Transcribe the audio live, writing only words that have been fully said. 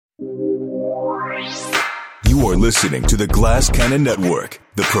You are listening to the Glass Cannon Network,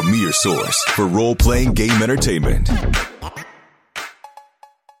 the premier source for role-playing game entertainment.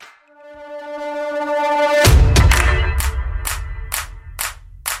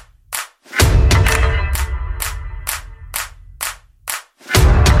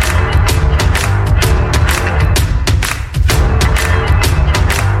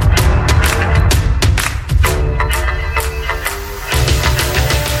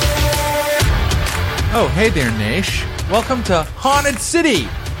 Oh, hey there, Nash. Welcome to Haunted City.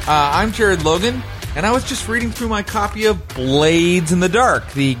 I'm Jared Logan, and I was just reading through my copy of Blades in the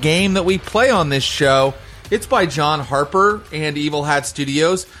Dark, the game that we play on this show. It's by John Harper and Evil Hat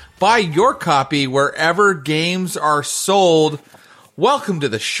Studios. Buy your copy wherever games are sold. Welcome to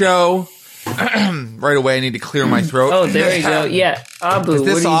the show. Right away, I need to clear my throat. Oh, there you go. Yeah, Abu, Is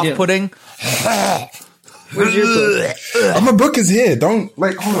this what are you off-putting? Where's your book? My book is here. Don't,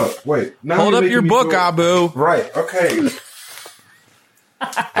 hold up. Wait. Now Hold you're up your making me book, feel- Abu. Right, okay.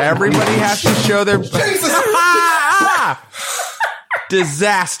 Everybody has to show their...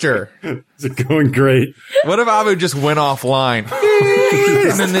 Disaster. Is it going great? What if Abu just went offline?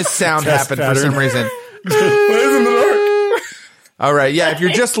 And then this sound happened for some reason. What is in the dark? All right, yeah, if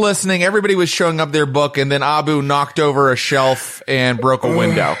you're just listening, everybody was showing up their book, and then Abu knocked over a shelf and broke a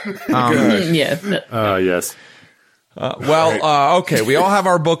window. Yeah. Yes. Okay, we all have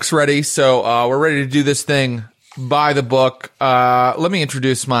our books ready, so we're ready to do this thing by the book. Let me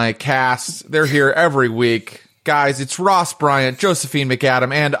introduce my cast. They're here every week. Guys, it's Ross Bryant, Josephine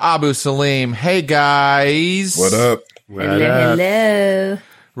McAdam, and Abu Salim. Hey, guys. What up? Hello.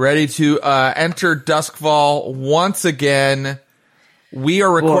 Ready to enter Duskfall once again. We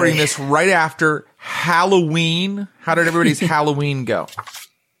are recording this right after Halloween. How did everybody's Halloween go?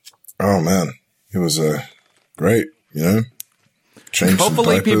 Oh, man. It was great, you know? Changed some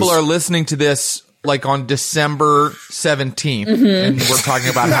Hopefully diapers. people are listening to this like on December 17th, and we're talking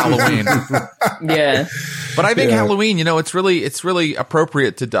about Halloween. Yeah. But I think Halloween, you know, it's really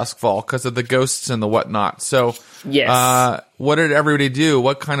appropriate to Duskfall because of the ghosts and the whatnot. So, Yes. what did everybody do?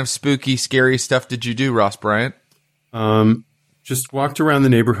 What kind of spooky, scary stuff did you do, Ross Bryant? Just walked around the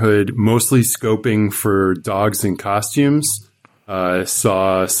neighborhood, mostly scoping for dogs in costumes.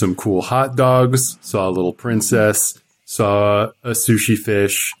 Saw some cool hot dogs. Saw a little princess. Saw a sushi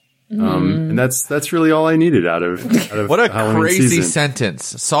fish. And that's really all I needed out of What a Halloween crazy season.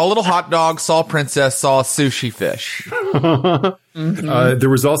 sentence. Saw a little hot dog, saw a princess, saw a sushi fish. There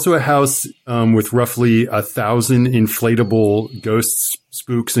was also a house with roughly 1,000 inflatable ghosts,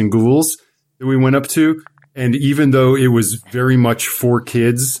 spooks, and ghouls that we went up to. And even though it was very much for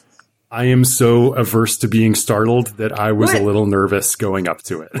kids, I am so averse to being startled that I was a little nervous going up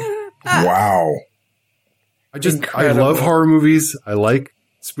to it. Wow. I love horror movies. I like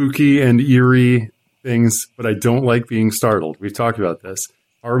spooky and eerie things, but I don't like being startled. We've talked about this.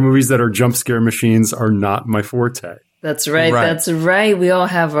 Horror movies that are jump scare machines are not my forte. That's right. Right. That's right. We all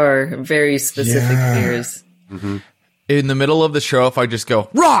have our very specific fears. Mm-hmm. In the middle of the show, if I just go,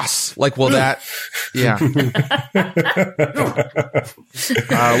 Ross! Like, will that... Yeah.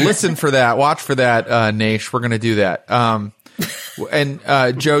 Listen for that. Watch for that, Nash. We're going to do that.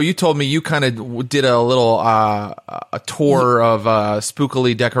 And Joe, you told me you kind of did a little a tour of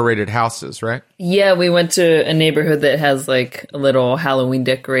spookily decorated houses, right? Yeah, we went to a neighborhood that has like a little Halloween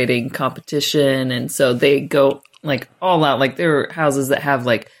decorating competition. And so they go like all out. Like there are houses that have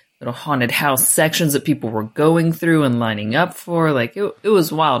like little haunted house sections that people were going through and lining up for. Like it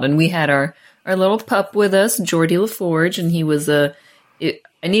was wild. And we had our little pup with us, Geordie LaForge, and he was I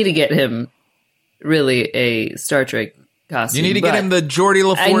need to get him really a Star Trek costume. You need to get him the Geordie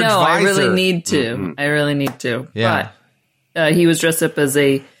LaForge I know, visor. I really need to. I really need to. Yeah. But he was dressed up as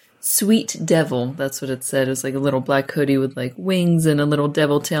a sweet devil. That's what it said. It was like a little black hoodie with like wings and a little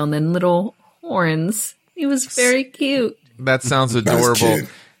devil tail and then little horns. He was very cute. That sounds That's adorable. cute.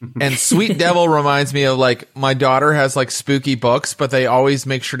 And Sweet Devil reminds me of like my daughter has like spooky books, but they always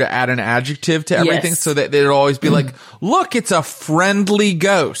make sure to add an adjective to everything so that they'd always be like, look, it's a friendly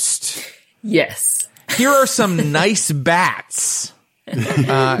ghost. Yes. Here are some nice bats.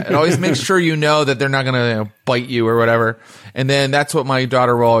 It always makes sure you know that they're not going to bite you or whatever. And then that's what my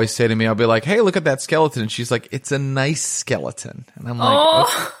daughter will always say to me. I'll be like, hey, look at that skeleton. And she's like, it's a nice skeleton. And I'm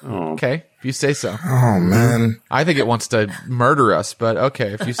like, okay, if you say so. Oh, man. I think it wants to murder us, but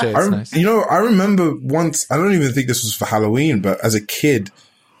okay, if you say it's nice. You know, I remember once, I don't even think this was for Halloween, but as a kid,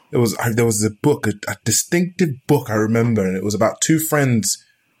 there was a book, a distinctive book I remember, and it was about two friends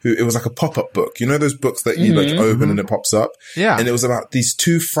who, it was like a pop-up book. You know those books that you like open and it pops up? Yeah. And it was about these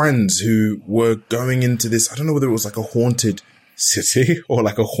two friends who were going into this, I don't know whether it was like a haunted city or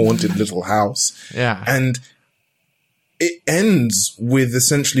like a haunted little house. Yeah. And it ends with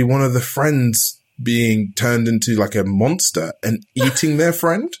essentially one of the friends being turned into like a monster and eating their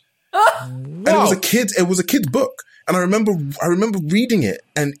friend. And it was a kid's book. And I remember reading it,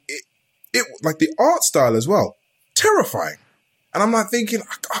 and it like the art style as well, terrifying. And I'm like thinking,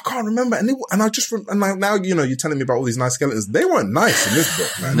 I can't remember. And now, you know, you're telling me about all these nice skeletons. They weren't nice in this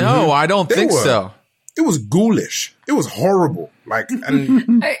book, man. No, I don't think so. It was ghoulish. It was horrible. Like,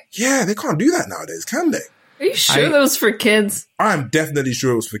 and yeah, they can't do that nowadays, can they? Are you sure that was for kids? I'm definitely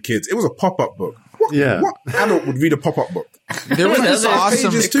sure it was for kids. It was a pop-up book. What adult would read a pop-up book? There was this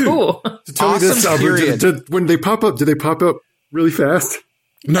awesome, cool. To tell me this, Albert, when they pop up, do they pop up really fast?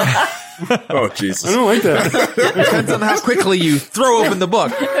 No. Oh, Jesus. I don't like that. Depends on how quickly you throw open the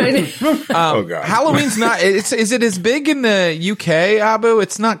book. Oh, God. Halloween's not. Is it as big in the UK, Abu?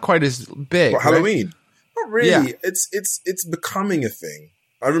 It's not quite as big. But Halloween, not really. Yeah. It's becoming a thing.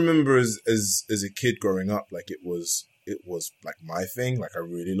 I remember as a kid growing up, like it was like my thing. Like I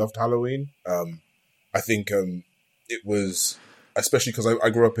really loved Halloween. I think it was, especially because I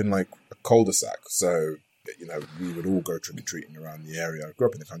grew up in like a cul-de-sac, so you know we would all go trick-or-treating around the area. I grew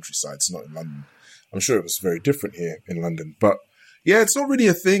up in the countryside, it's not in London. I'm sure it was very different here in London, but yeah, it's not really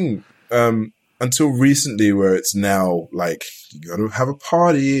a thing until recently, where it's now like you got to have a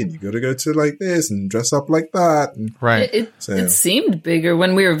party and you got to go to like this and dress up like that. And, Right. It seemed bigger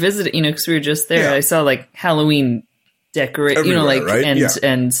when we were visiting, you know, because we were just there. Yeah. I saw like Halloween decorate, you know, like, right?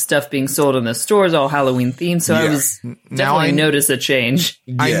 and stuff being sold in the stores, all Halloween themed. So I was definitely noticed a change.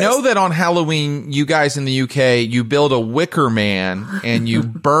 Yes. I know that on Halloween, you guys in the UK, you build a wicker man and you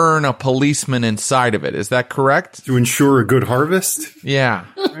burn a policeman inside of it. Is that correct? To ensure a good harvest? Yeah.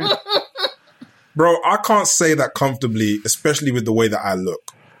 Bro, I can't say that comfortably, especially with the way that I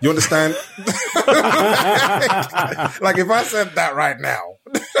look. You understand? Like if I said that right now.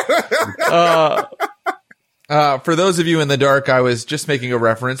 For those of you in the dark, I was just making a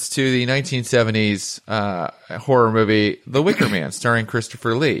reference to the 1970s horror movie, The Wicker Man, starring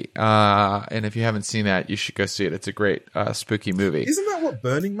Christopher Lee. And if you haven't seen that, you should go see it. It's a great spooky movie. Isn't that what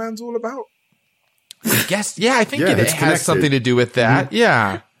Burning Man's all about? I guess, yeah, I think it has connected. Something to do with that. Mm-hmm.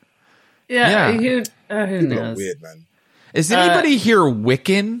 Yeah. Yeah. Who knows? Weird, man. Is anybody here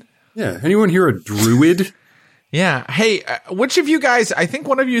Wiccan? Yeah. Anyone here a druid? Yeah. Hey, which of you guys, I think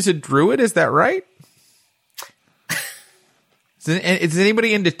one of you is a druid. Is that right? Is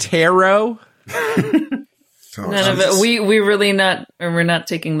anybody into tarot? None of it. We really not, or we're not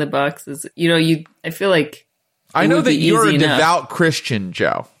taking the boxes. You know, I feel like I know that you're a devout Christian,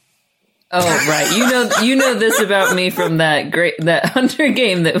 Joe. Oh, right. You know this about me from that Hunter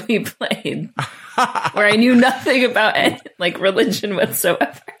game that we played, where I knew nothing about religion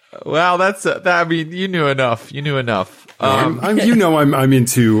whatsoever. Well, I mean, you knew enough. You knew enough. I'm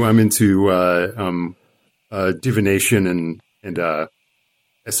into divination and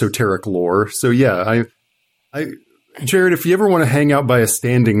esoteric lore. So yeah, Jared, if you ever want to hang out by a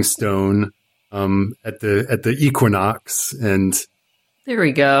standing stone at the equinox and there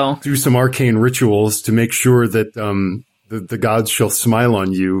we go, do some arcane rituals to make sure that the gods shall smile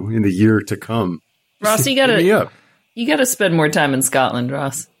on you in the year to come. Ross, you gotta spend more time in Scotland,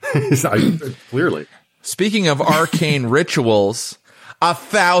 Ross. Clearly. Speaking of arcane rituals,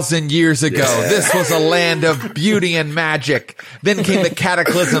 1,000 years ago, this was a land of beauty and magic. Then came the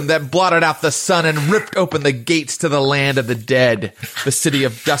cataclysm that blotted out the sun and ripped open the gates to the land of the dead. The city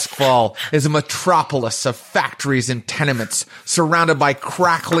of Duskfall is a metropolis of factories and tenements surrounded by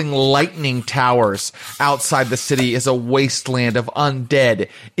crackling lightning towers. Outside the city is a wasteland of undead.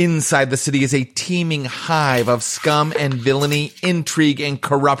 Inside the city is a teeming hive of scum and villainy, intrigue and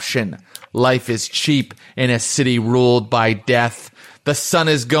corruption. Life is cheap in a city ruled by death. The sun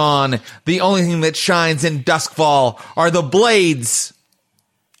is gone. The only thing that shines in Duskfall are the blades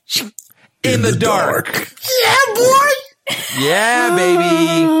in the dark. Yeah, boy. Yeah,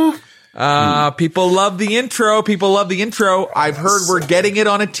 baby. People love the intro. I've heard we're getting it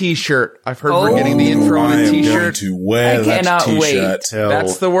on a t-shirt. We're getting the intro on a t-shirt. I am going to wear that t-shirt.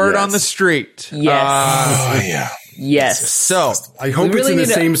 That's the word on the street. Yes. Yeah. Yes. So I hope it's in the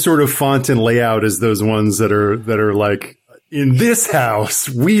same sort of font and layout as those ones that are like, in this house,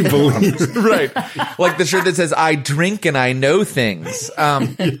 we believe. Right. Like the shirt that says, I drink and I know things. We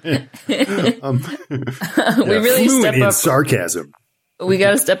really step in up sarcasm. We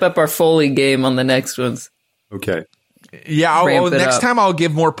got to step up our Foley game on the next ones. Okay. Yeah. Next time I'll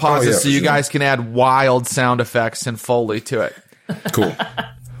give more pauses so you guys can add wild sound effects and Foley to it. Cool.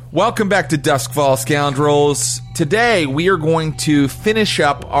 Welcome back to Duskfall, Scoundrels. Today we are going to finish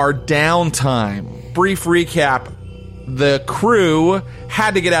up our Downtime. Brief recap. the crew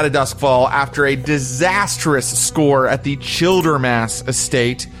had to get out of Duskfall after a disastrous score at the Childermass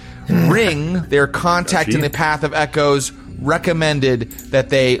estate. Ring, their contact in the Path of Echoes, recommended that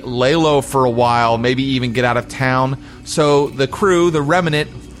they lay low for a while, maybe even get out of town. So the crew, the remnant,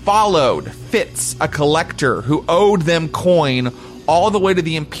 followed Fitz, a collector who owed them coin, all the way to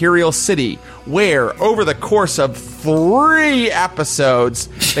the Imperial City, where, over the course of 3 episodes,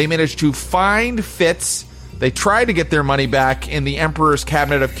 they managed to find Fitz. They tried to get their money back in the Emperor's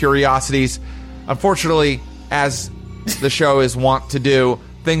Cabinet of Curiosities. Unfortunately, as the show is wont to do,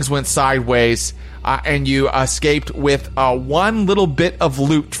 things went sideways, and you escaped with one little bit of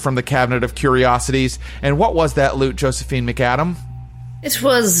loot from the Cabinet of Curiosities. And what was that loot, Josephine McAdam? It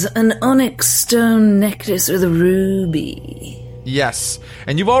was an onyx stone necklace with a ruby. Yes.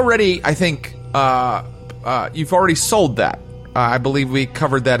 And you've already, I think, you've already sold that. I believe we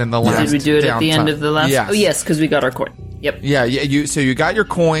covered that in the last. Did we do it at the end of the last? Yes. Oh, yes, because we got our coin. Yep. Yeah. So you got your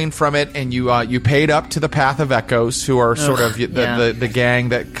coin from it, and you paid up to the Path of Echoes, who are sort of the gang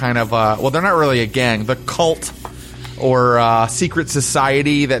that kind of well, they're not really a gang, the cult or secret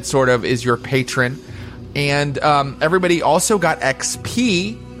society that sort of is your patron, and everybody also got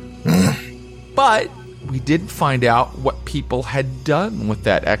XP, but we didn't find out what people had done with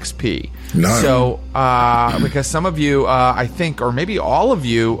that XP. No. So, because some of you, I think, or maybe all of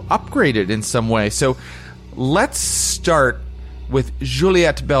you, upgraded in some way. So, let's start with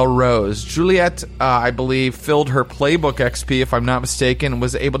Juliette Belrose. Juliette, I believe, filled her playbook XP, if I'm not mistaken, and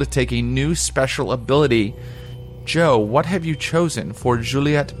was able to take a new special ability. Joe, what have you chosen for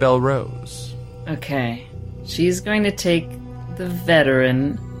Juliette Belrose? Okay. She's going to take the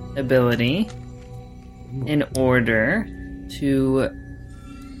veteran ability in order to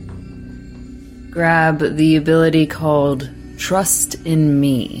grab the ability called Trust in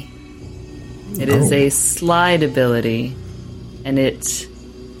Me. It is a slide ability, and it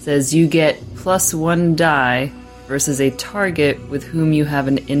says you get +1 die versus a target with whom you have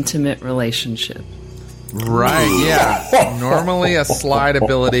an intimate relationship. Right, yeah. Normally a slide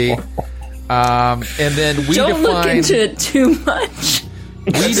ability. And then we Don't look into it too much.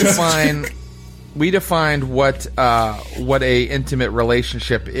 We defined what a intimate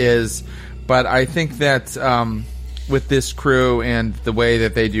relationship is, but I think that with this crew and the way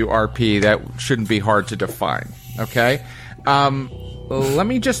that they do RP, that shouldn't be hard to define. Okay, let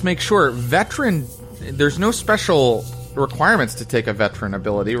me just make sure. Veteran, there's no special requirements to take a veteran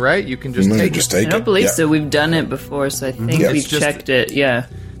ability, right? You can just take it. I don't believe so. We've done it before, so I think we've checked it. Yeah.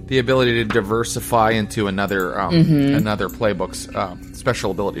 The ability to diversify into another playbook's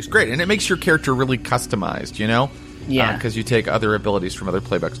special abilities. Great. And it makes your character really customized, you know? Yeah. Because you take other abilities from other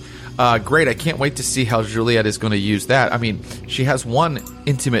playbooks. Great. I can't wait to see how Juliette is going to use that. I mean, she has one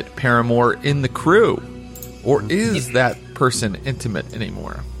intimate paramour in the crew. Or is that person intimate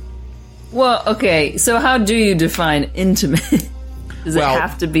anymore? Well, okay. So how do you define intimate? Does it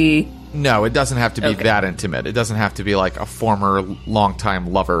have to be... No, it doesn't have to be that intimate. It doesn't have to be like a former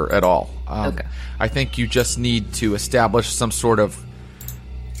longtime lover at all. I think you just need to establish some sort of,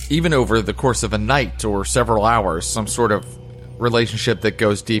 even over the course of a night or several hours, some sort of relationship that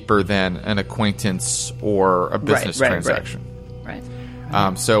goes deeper than an acquaintance or a business transaction. Right.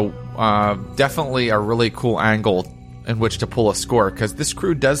 So definitely a really cool angle in which to pull a score, because this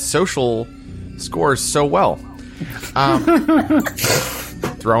crew does social scores so well.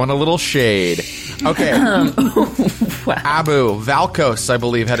 Throwing a little shade. Okay. Wow. Abu, Valkos, I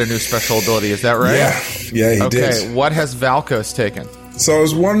believe, had a new special ability. Is that right? Yeah, he did. Okay, what has Valkos taken? So I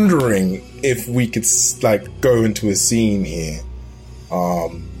was wondering if we could go into a scene here,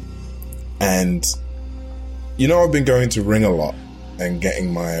 and I've been going to Ring a lot and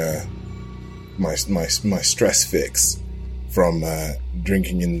getting my stress fix from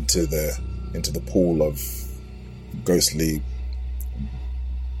drinking into the pool of ghostly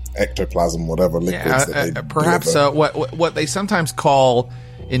ectoplasm, whatever liquids that they perhaps what they sometimes call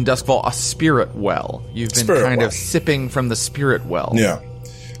in Duskfall a spirit well. You've been of sipping from the spirit well. Yeah.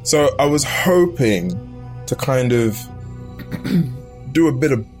 So I was hoping to kind of do a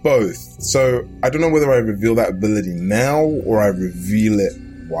bit of both. So I don't know whether I reveal that ability now or I reveal it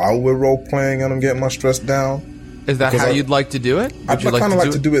while we're role playing and I'm getting my stress down. Is that how you'd like to do it? I'd kind of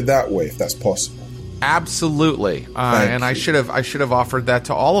like to do it that way, if that's possible. Absolutely, and I should have offered that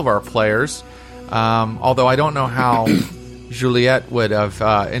to all of our players. Although I don't know how Juliette would have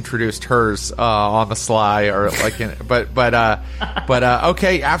introduced hers on the sly, or but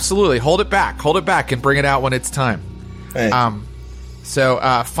okay, absolutely. Hold it back, and bring it out when it's time.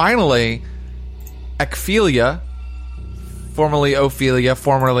 So finally, Ekphelia, formerly Ophelia,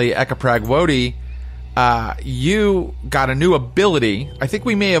 formerly Ekapragwodi, you got a new ability. I think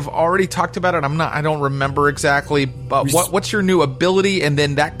we may have already talked about it. I don't remember exactly, but what's your new ability? And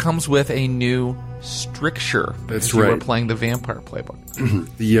then that comes with a new stricture. That's right. You were playing the vampire playbook.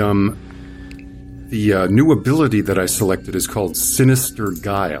 The new ability that I selected is called Sinister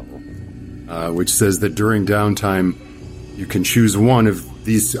Guile, which says that during downtime, you can choose one of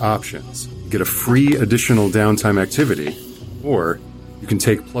these options. You get a free additional downtime activity, or you can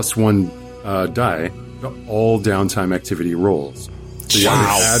take +1 die to all downtime activity rolls. So you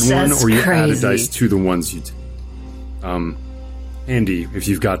either add one or you add a dice to the ones you take. Handy if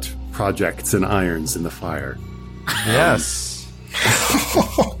you've got projects and irons in the fire. Yes.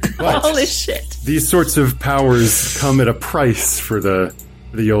 Holy shit. These sorts of powers come at a price for the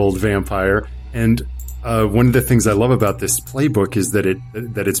old vampire, and one of the things I love about this playbook is that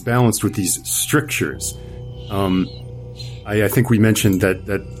it's balanced with these strictures. I think we mentioned that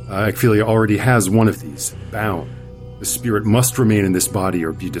Ecphilia already has one of these, bound. The spirit must remain in this body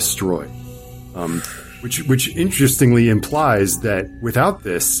or be destroyed. Which interestingly implies that without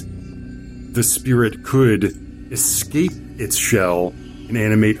this, the spirit could escape its shell and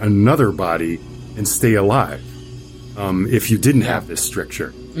animate another body and stay alive. If you didn't have this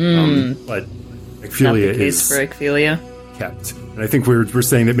stricture. But Ecphilia Not the case for Ecphilia. kept. And I think we're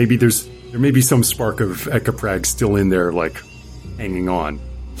saying that maybe there may be some spark of Echiprag still in there, like hanging on,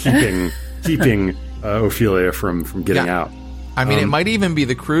 keeping Ophelia from getting out. I mean, it might even be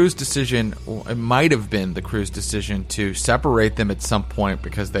the crew's decision. It might have been the crew's decision to separate them at some point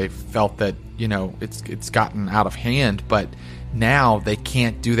because they felt that it's gotten out of hand. But now they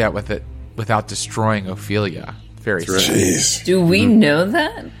can't do that with it without destroying Ophelia. Very right. Jeez. Do we know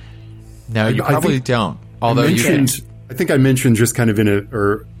that? No, you probably don't. Although I think I mentioned just kind of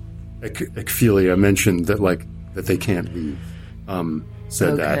Ecphilia mentioned that they can't leave.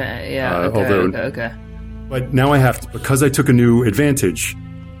 Said that. Yeah. Okay. But now I have to, because I took a new advantage,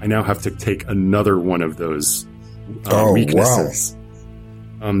 I now have to take another one of those weaknesses.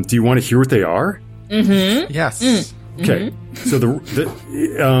 Wow. Do you want to hear what they are? Mm-hmm. Yes. Okay. So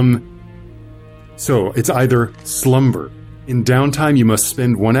so it's either slumber. In downtime, you must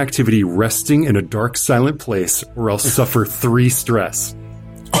spend one activity resting in a dark, silent place, or else suffer 3 stress.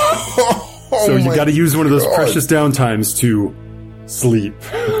 So you got to use one of those precious downtimes to sleep.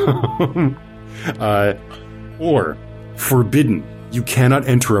 Or forbidden. You cannot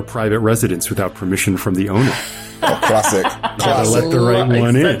enter a private residence without permission from the owner. Classic. Gotta let the right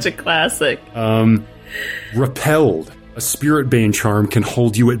one in. Such a classic. Repelled. A spirit bane charm can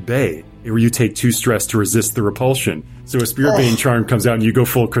hold you at bay, or you take 2 stress to resist the repulsion. So a spirit bane charm comes out and you go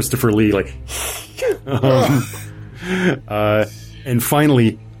full Christopher Lee, and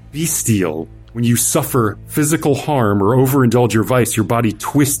finally, bestial. When you suffer physical harm or overindulge your vice, your body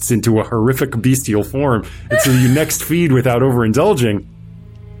twists into a horrific bestial form until you next feed without overindulging.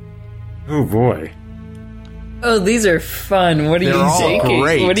 Oh boy. Oh, these are fun. What are They're you all taking?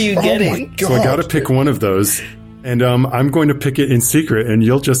 great. What are you getting? So I gotta pick one of those. And I'm going to pick it in secret, and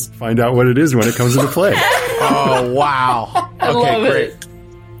you'll just find out what it is when it comes into play. Oh, wow. I love great. it.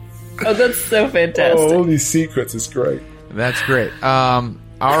 Oh, that's so fantastic. all these secrets is great. That's great. All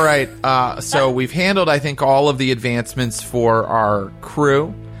right. So we've handled, I think, all of the advancements for our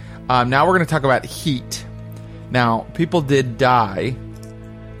crew. Now we're going to talk about heat. Now, people did die.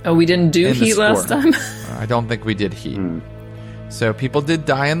 Oh, we didn't do heat last time? I don't think we did heat. So people did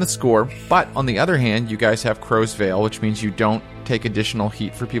die in the score. But on the other hand, you guys have Crow's Veil, which means you don't take additional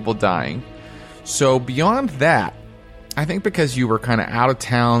heat for people dying. So beyond that, I think because you were kind of out of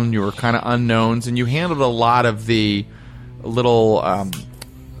town, you were kind of unknowns, and you handled a lot of the little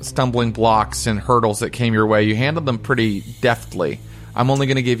stumbling blocks and hurdles that came your way, you handled them pretty deftly. I'm only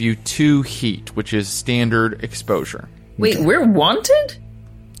going to give you 2 heat, which is standard exposure. Wait, we're wanted?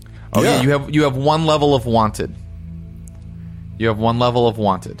 Oh yeah, you have 1 level of wanted. You have 1 level of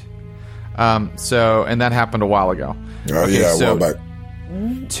wanted. So, and that happened a while ago. Oh yeah, a while back.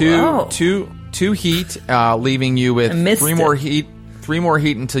 2 heat, leaving you with 3 more heat. 3 more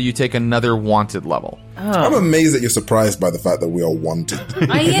heat until you take another wanted level. Oh. I'm amazed that you're surprised by the fact that we are wanted.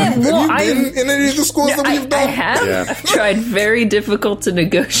 I am. Well, have you been in any of the scores that we've done? I have. Yeah. I've tried very difficult to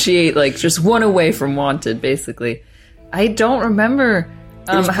negotiate, just 1 away from wanted, basically. I don't remember.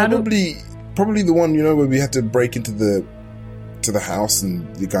 It was probably the one, where we had to break into the house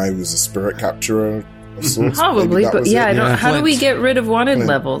and the guy who was a spirit capturer of sorts. Probably, but yeah, I don't. Yeah. How do we get rid of wanted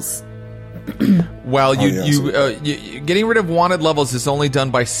levels? Well, getting rid of wanted levels is only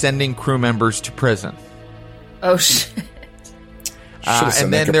done by sending crew members to prison. Oh shit!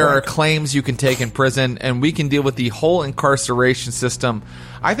 And then there are claims you can take in prison, and we can deal with the whole incarceration system.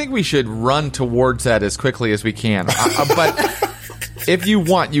 I think we should run towards that as quickly as we can. But if you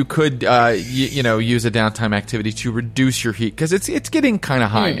want, you could, use a downtime activity to reduce your heat, because it's getting kind of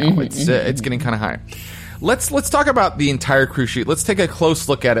high now. It's getting kind of high. Let's talk about the entire crew sheet. Let's take a close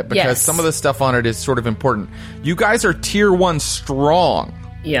look at it, because some of the stuff on it is sort of important. You guys are tier 1 strong.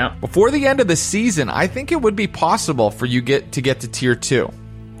 Yeah. Before the end of the season, I think it would be possible for you to get to tier 2.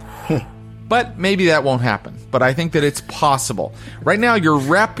 But maybe that won't happen. But I think that it's possible. Right now, your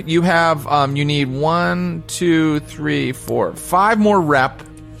rep, you have, you need 1, 2, 3, 4, 5 more rep,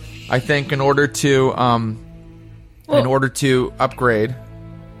 I think, in order to upgrade.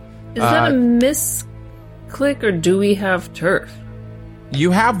 Is that a misclick, or do we have turf? You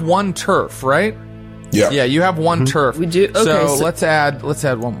have 1 turf, right? Yeah. Yeah, you have 1 turf. We do. Okay, so let's add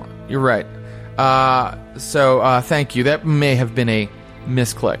 1 more. You're right. Thank you. That may have been a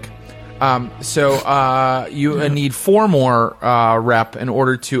misclick. You need 4 more rep in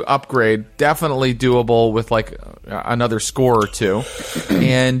order to upgrade. Definitely doable with like another score or 2.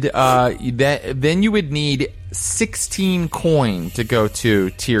 And then you would need 16 coin to go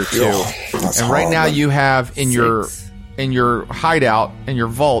to tier 2. And right now you have in your hideout, in your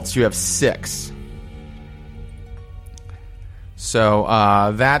vaults, you have 6. So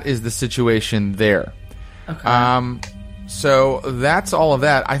that is the situation there. Okay. So that's all of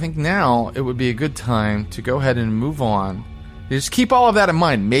that. I think now it would be a good time to go ahead and move on. Just keep all of that in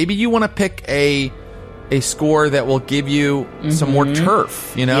mind. Maybe you want to pick a score that will give you some more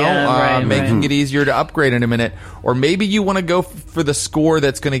turf, making it easier to upgrade in a minute. Or maybe you want to go for the score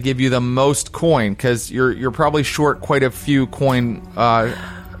that's going to give you the most coin, because you're probably short quite a few coin,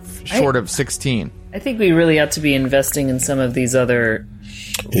 short of 16. I think we really ought to be investing in some of these other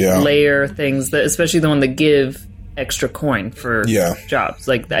layer things, especially the one that give extra coin for jobs.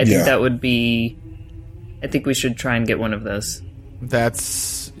 Like, I think that would be... I think we should try and get one of those.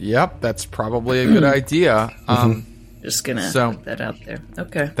 That's probably a good idea. Just gonna put that out there.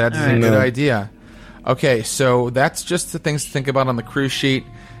 Okay. That's a good idea. Okay, so that's just the things to think about on the crew sheet.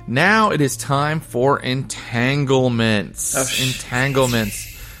 Now it is time for entanglements. Entanglements.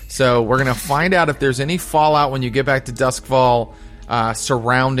 So we're going to find out if there's any fallout when you get back to Duskfall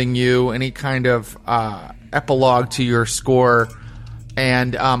surrounding you, any kind of epilogue to your score.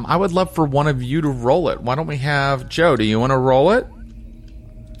 And I would love for one of you to roll it. Why don't we have Joe? Do you want to roll it?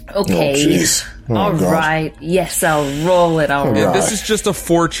 Okay. All right. Yes, I'll roll it. This is just a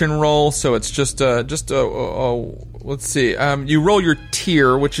fortune roll, so it's just a let's see. You roll your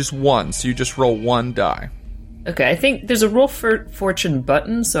tier, which is 1, so you just roll 1 die. Okay, I think there's a roll for fortune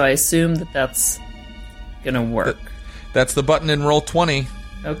button, so I assume that's gonna work. That's the button in roll 20.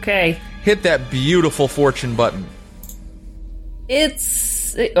 Okay. Hit that beautiful fortune button.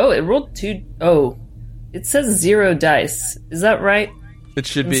 It rolled 2. Oh, it says 0 dice. Is that right? It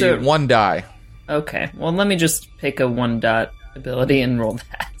should be 1 die. Okay, well, let me just pick a 1 dot ability and roll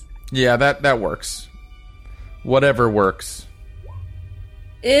that. Yeah, that works. Whatever works.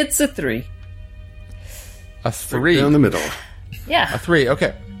 It's a 3. A 3? Down the middle. Yeah. A 3,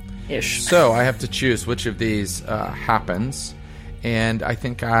 okay. Ish. So I have to choose which of these happens, and I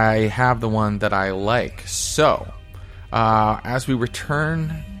think I have the one that I like. So, as we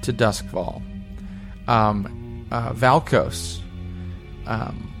return to Duskfall, Valkos,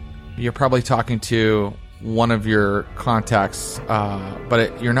 you're probably talking to one of your contacts,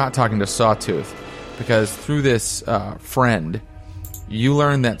 but you're not talking to Sawtooth, because through this friend, you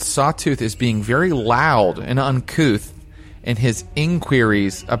learn that Sawtooth is being very loud and uncouth in his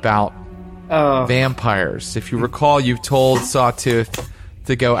inquiries about vampires. If you recall, you've told Sawtooth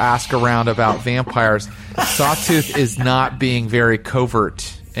to go ask around about vampires. Sawtooth is not being very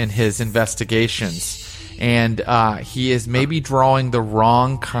covert in his investigations, and he is maybe drawing the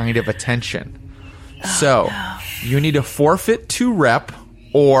wrong kind of attention. So, you need to forfeit 2 rep,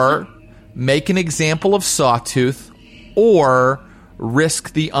 or make an example of Sawtooth, or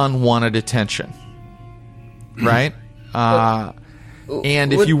risk the unwanted attention. Right?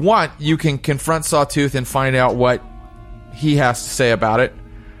 And if you want, you can confront Sawtooth and find out what he has to say about it.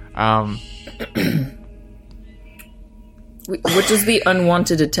 What does the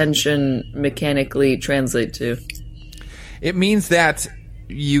unwanted attention mechanically translate to? It means that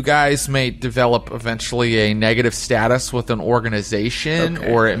you guys may develop eventually a negative status with an organization,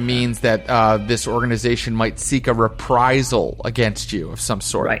 or it means that this organization might seek a reprisal against you of some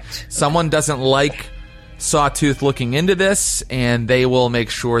sort. Right. Someone doesn't like Sawtooth looking into this, and they will make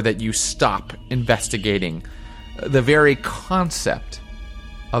sure that you stop investigating the very concept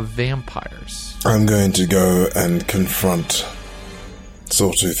of vampires. I'm going to go and confront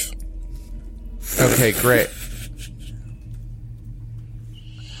Sawtooth. Okay, great.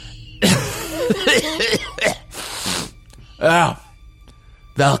 Oh,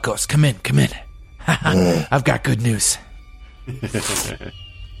 Velkos, come in. I've got good news.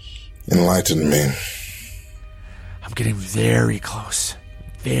 Enlighten me. I'm getting very close.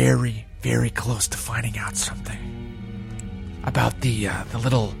 Very, very close to finding out something about the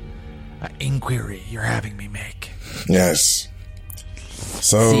inquiry you're having me make. Yes.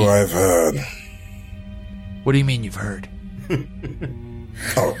 So I've heard. What do you mean you've heard?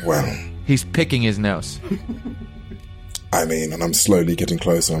 Oh, well. He's picking his nose. I mean, and I'm slowly getting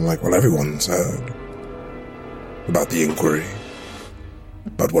closer. I'm like, well, everyone's heard about the inquiry.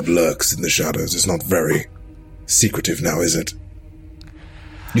 But what lurks in the shadows is not very secretive now, is it?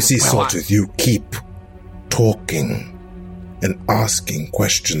 You see, Sawtooth, you keep talking and asking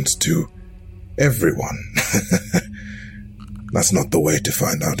questions to everyone. That's not the way to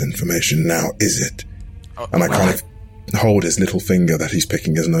find out information now, is it? And I kind of hold his little finger that he's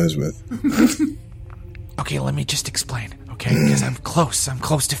picking his nose with. Okay, let me just explain, okay? Because I'm close. I'm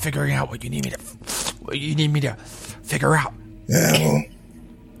close to figuring out what you need me to figure out. Yeah, well,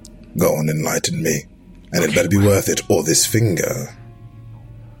 go on, enlighten me. And it better be worth it, or this finger.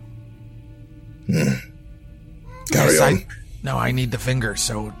 Carry on. No, I need the finger,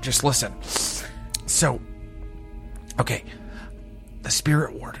 so just listen. So, okay, the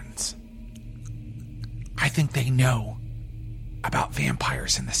Spirit Wardens, I think they know about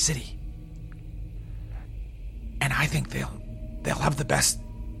vampires in the city. And I think they'll have the best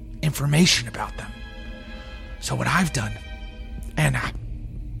information about them. So what I've done, and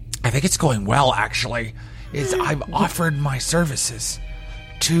I think it's going well, actually, is I've offered my services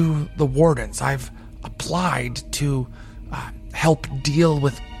to the wardens. I've applied to help deal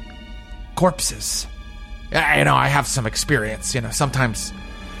with corpses. I have some experience. Sometimes,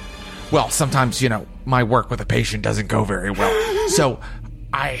 my work with a patient doesn't go very well. So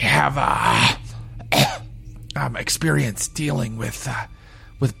I have experience dealing with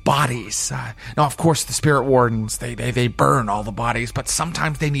bodies. Now, of course, the Spirit Wardens, they burn all the bodies, but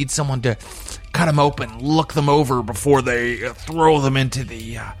sometimes they need someone to cut them open, look them over before they throw them into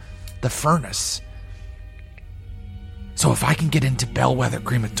the furnace. So if I can get into Bellwether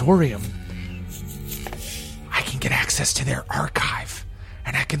Crematorium, I can get access to their archive,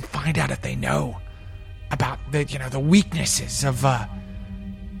 and I can find out if they know about the weaknesses of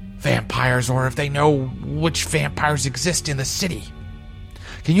vampires, or if they know which vampires exist in the city.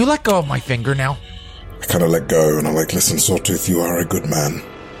 Can you let go of my finger now? I kind of let go, and I'm like, listen, Sawtooth, you are a good man.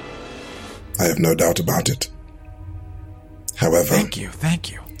 I have no doubt about it. However... Thank you.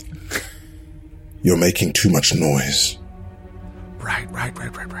 You're making too much noise. Right.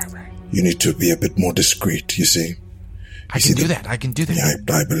 You need to be a bit more discreet, you see. I can do that. Yeah,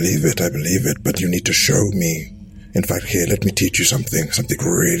 I believe it, but you need to show me. In fact, here, let me teach you something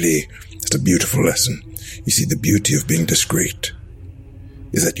really, it's a beautiful lesson. You see, the beauty of being discreet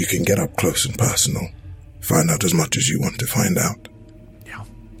is that you can get up close and personal, find out as much as you want to find out. Yeah.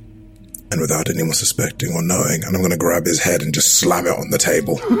 And without anyone suspecting or knowing, and I'm going to grab his head and just slam it on the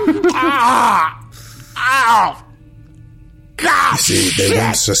table. Ow! God, you see, they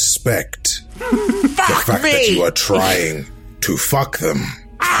won't suspect the fact that you are trying to fuck them.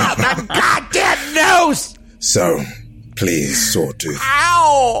 The goddamn nose! So, please, Sawtooth,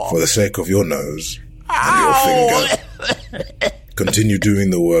 for the sake of your nose and your finger, continue doing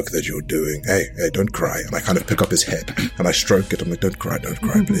the work that you're doing. Hey, don't cry. And I kind of pick up his head and I stroke it. I'm like, don't cry,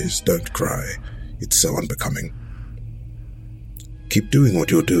 please. Don't cry. It's so unbecoming. Keep doing what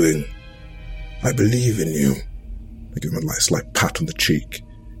you're doing. I believe in you. I give him a nice, pat on the cheek.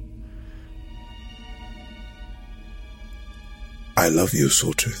 I love you,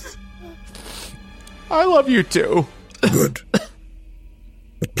 Sawtooth. I love you too. Good.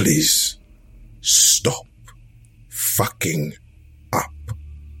 But please, stop fucking up.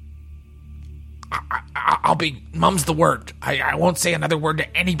 I'll be... Mum's the word. I won't say another word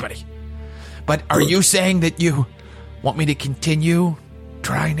to anybody. But are you saying that you want me to continue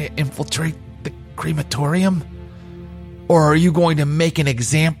trying to infiltrate the crematorium? Or are you going to make an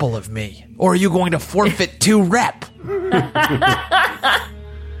example of me? Or are you going to forfeit 2 rep?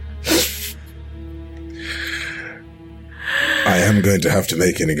 I am going to have to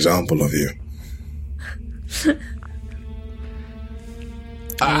make an example of you.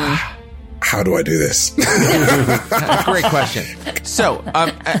 How do I do this? Great question. So,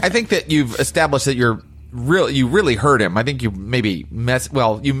 I think that you've established that you really hurt him. I think you maybe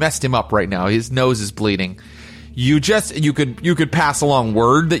you messed him up right now. His nose is bleeding. You could pass along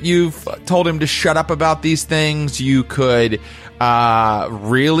word that you've told him to shut up about these things. You could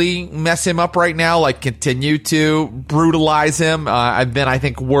really mess him up right now, like continue to brutalize him, and then I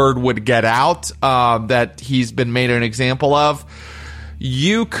think word would get out that he's been made an example of,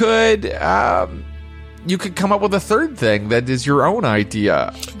 you could come up with a third thing that is your own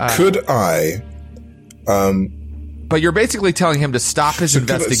idea. Could I? But you're basically telling him to stop his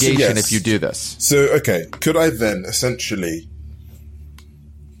investigation if you do this. So, okay, could I then essentially...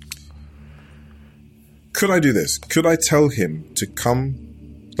 Could I do this? Could I tell him to come,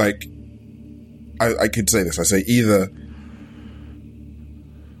 like, I could say this. I say either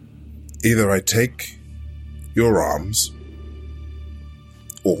I take your arms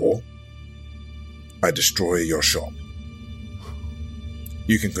or I destroy your shop.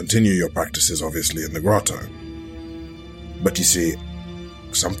 You can continue your practices, obviously, in the grotto. But you see,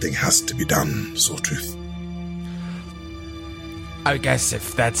 something has to be done, Sawtooth. I guess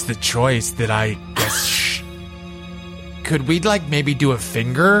if that's the choice, then I guess... Could we, like, maybe do a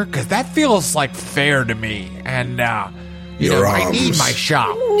finger? Because that feels, like, fair to me. And, you know, I need my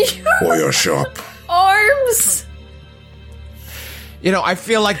shop. Or your shop. Arms! You know, I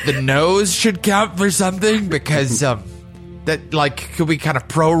feel like the nose should count for something because, that, like, could we kind of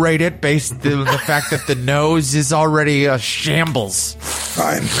prorate it based on the fact that the nose is already a shambles?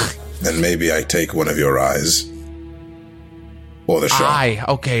 Fine. Then maybe I take one of your eyes. Or the shop. Eye.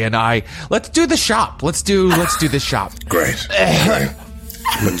 Okay, an eye. Let's do the shop. Let's do the shop. Great. Great.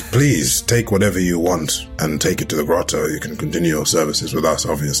 But please, take whatever you want and take it to the grotto. You can continue your services with us,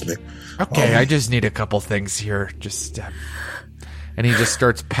 obviously. Okay, I just need a couple things here. Just... and he just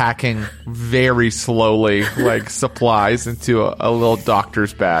starts packing very slowly, like, supplies into a little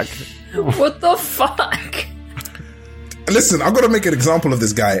doctor's bag. What the fuck? Listen, I've got to make an example of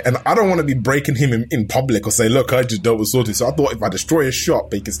this guy, and I don't want to be breaking him in public or say, look, I just dealt with Sawtooth. So I thought if I destroy his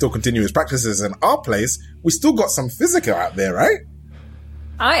shop, he can still continue his practices. In our place, we still got some physical out there, right?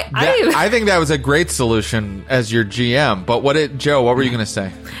 I think that was a great solution as your GM. But Joe, what were you going to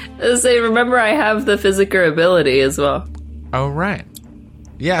say? Remember, I have the physical ability as well. Oh, right.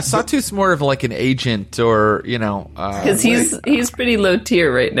 Yeah, Sawtooth's more of like an agent or, you know... Because he's pretty low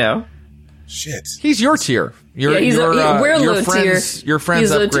tier right now. Shit. He's your tier. We're low tier. Your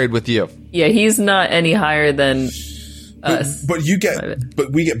friends upgrade with you. Yeah, he's not any higher than us. But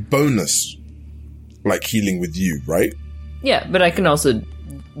we get bonus, like healing with you, right? Yeah, but I can also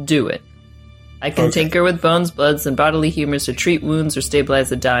do it. I can tinker with bones, bloods, and bodily humors to treat wounds or stabilize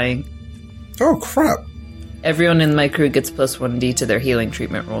the dying. Oh, crap. Everyone in my crew gets plus 1d to their healing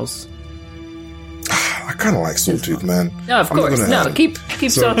treatment rolls. I kind of like Sawtooth, man. No, of course. No, keep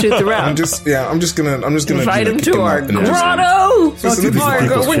Sawtooth around. I'm just gonna invite him to our grotto.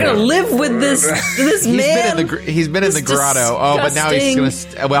 We're gonna live with this man. He's been in the grotto. Oh, but now he's gonna.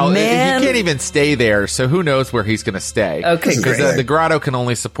 He can't even stay there. So who knows where he's gonna stay? Okay, because the grotto can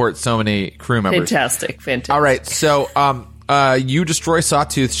only support so many crew members. Fantastic. All right, so you destroy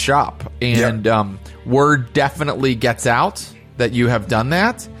Sawtooth's shop, and word definitely gets out that you have done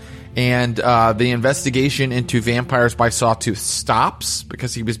that. And the investigation into vampires by Sawtooth stops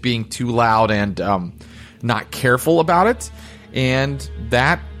because he was being too loud and not careful about it. And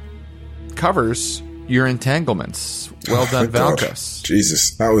that covers your entanglements. Well done, Valkos.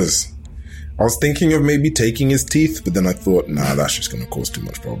 Jesus, I was thinking of maybe taking his teeth, but then I thought, nah, that's just going to cause too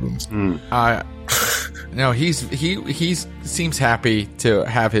much problems. No, he seems happy to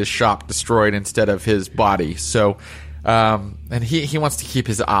have his shop destroyed instead of his body. So... and he wants to keep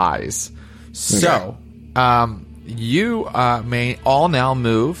his eyes. So, you may all now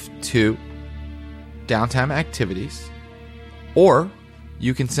move to downtime activities, or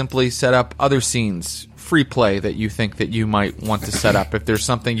you can simply set up other scenes, free play that you think that you might want to set up if there's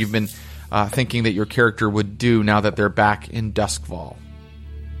something you've been thinking that your character would do now that they're back in Duskfall.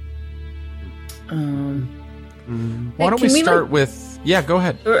 Why don't we start with... Yeah, go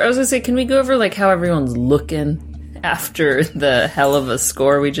ahead. I was going to say, can we go over like how everyone's looking after the hell of a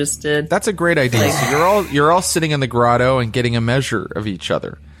score we just did? That's a great idea. So you're all sitting in the grotto and getting a measure of each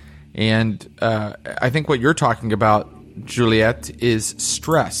other. And I think what you're talking about, Juliet, is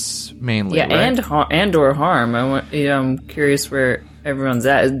stress mainly. Yeah, right? and or harm. I'm curious where everyone's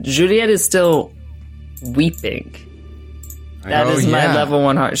at. Juliet is still weeping. That is my level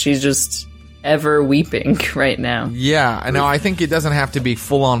 1 heart. She's just ever weeping right now. Yeah, I know. I think it doesn't have to be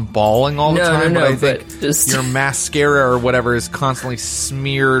full on bawling all the time. No, but I think just your mascara or whatever is constantly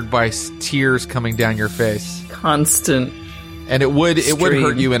smeared by tears coming down your face. Constant. And it would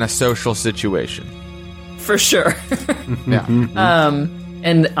hurt you in a social situation. For sure. Yeah.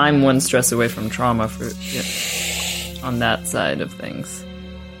 And I'm one stress away from trauma on that side of things.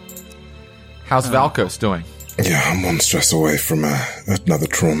 How's Valkos doing? Yeah, I'm one stress away from another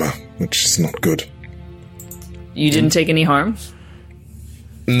trauma, which is not good. You didn't take any harm?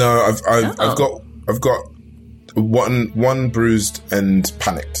 No, I've got one bruised and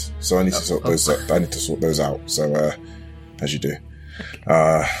panicked, so I need to sort those. I need to sort those out. So, as you do,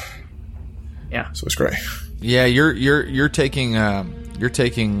 yeah. So it's great. Yeah, you're taking.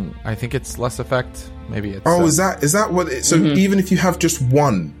 I think it's less effect. Maybe it's. Oh, is that what? So even if you have just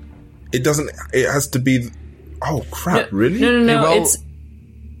one, it doesn't. It has to be. Oh crap! Really? No. Well, it's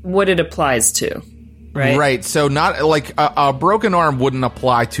what it applies to. Right. Right. So not like a broken arm wouldn't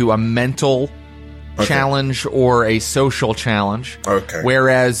apply to a mental challenge or a social challenge. Okay.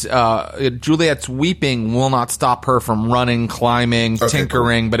 Whereas Juliet's weeping will not stop her from running, climbing,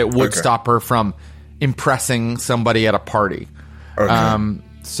 tinkering, but it would stop her from impressing somebody at a party. Okay.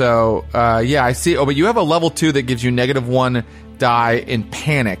 Yeah, I see. Oh, but you have a level 2 that gives you -1 die in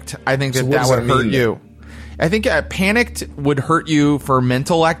panicked. I think that would hurt you. I think panicked would hurt you for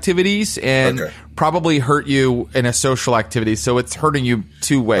mental activities and probably hurt you in a social activity. So it's hurting you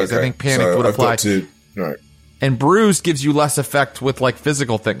 2 ways. I think panicked would apply. Right. And bruised gives you less effect with like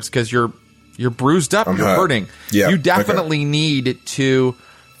physical things because you're bruised up, you're hurting. Yeah. You definitely need to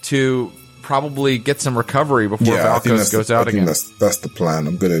probably get some recovery before Valkos goes out again. That's the plan.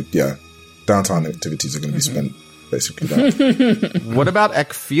 I'm gonna downtime activities are gonna be spent basically that. What about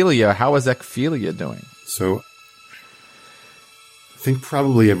Ekphelia? How is Ekphelia doing? So, I think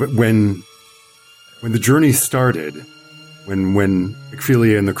probably when the journey started, when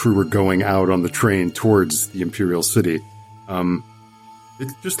Ekphelia and the crew were going out on the train towards the Imperial City, it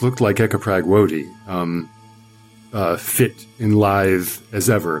just looked like Ekapragwodi, fit and lithe as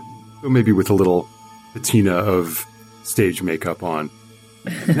ever, so maybe with a little patina of stage makeup on.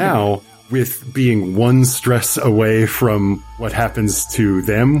 Now, with being one stress away from what happens to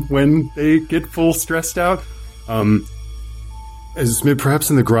them when they get full stressed out. As perhaps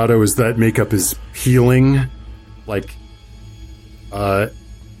in the grotto, as that makeup is peeling, like,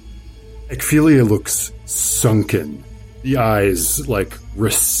 Ekphelia looks sunken. The eyes, like,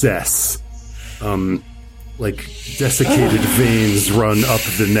 recess. Like, desiccated veins run up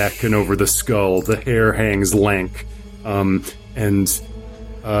the neck and over the skull. The hair hangs lank.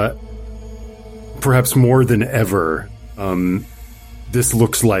 Perhaps more than ever, this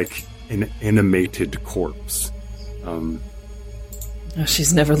looks like an animated corpse.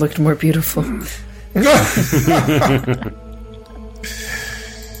 She's never looked more beautiful.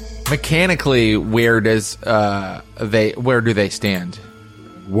 Mechanically, where do they stand?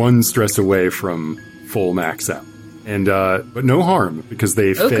 One stress away from full max out, and but no harm because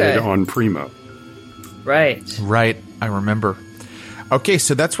they fed on Primo. Right. I remember. Okay,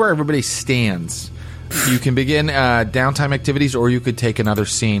 so that's where everybody stands. You can begin downtime activities, or you could take another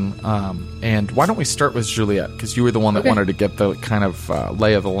scene. And why don't we start with Juliet? Because you were the one that wanted to get the kind of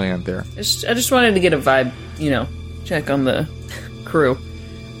lay of the land there. I just wanted to get a vibe, check on the crew.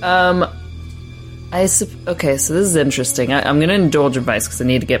 Okay, so this is interesting. I'm going to indulge a vice because I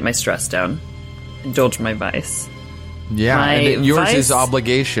need to get my stress down. Indulge my vice. Yeah, and yours is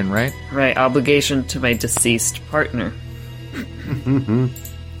obligation, right? Right, obligation to my deceased partner.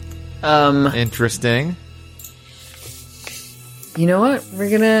 Interesting. You know what? We're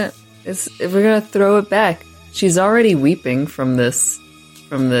gonna throw it back. She's already weeping from this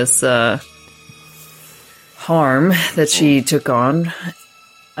harm that she took on.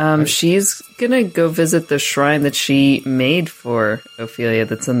 She's gonna go visit the shrine that she made for Ophelia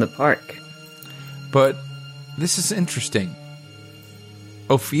that's in the park. But this is interesting.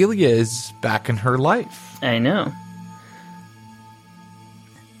 Ophelia is back in her life. I know.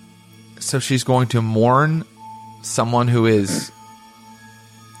 So she's going to mourn someone who is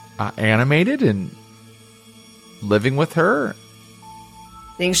animated and living with her?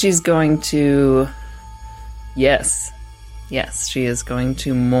 I think she's going to... Yes, she is going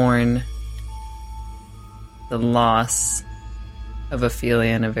to mourn the loss of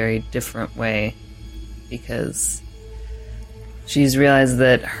Ophelia in a very different way because she's realized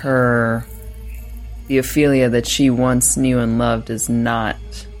that the Ophelia that she once knew and loved is not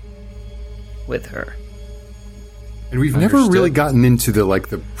with her. And we've never really gotten into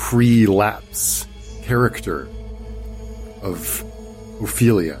the pre-lapse character of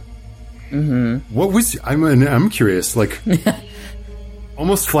Ophelia. Mm-hmm. What was I'm curious,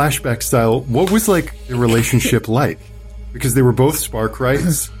 almost flashback style. What was their relationship like? Because they were both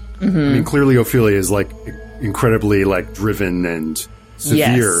Sparkrights. Mm-hmm. I mean, clearly Ophelia is incredibly driven and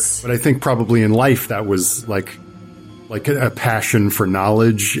severe. Yes. But I think probably in life that was like a passion for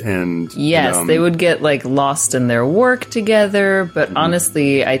knowledge and yes, they would get lost in their work together. But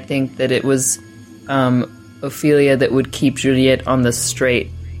honestly, I think that it was Ophelia that would keep Juliet on the straight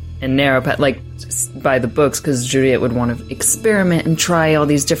and narrow path, like by the books, because Juliet would want to experiment and try all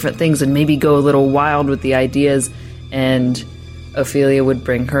these different things and maybe go a little wild with the ideas, and Ophelia would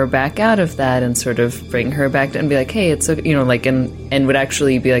bring her back out of that and sort of bring her back and be like, hey, it's okay, like, and would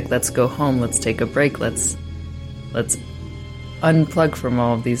actually be like, let's go home, let's take a break, let's unplug from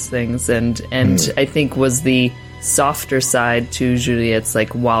all of these things, and I think was the softer side to Juliet's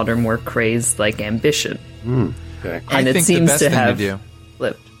like wilder, more crazed like ambition. Okay. And it seems to have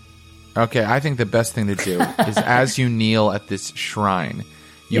flipped. Okay, I think the best thing to do is as you kneel at this shrine,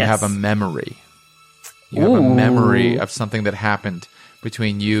 you have a memory. You have a memory of something that happened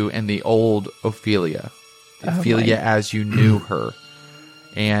between you and the old Ophelia. Ophelia as you knew her.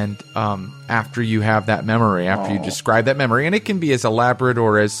 And after you have that memory, after you describe that memory, and it can be as elaborate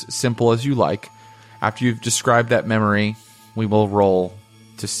or as simple as you like, after you've described that memory, we will roll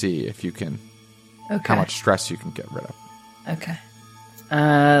to see if you can, how much stress you can get rid of. Okay.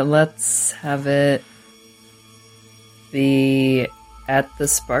 Let's have it be at the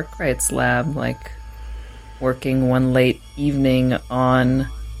Sparkrights lab, like working one late evening on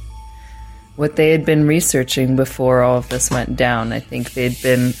what they had been researching before all of this went down. I think they'd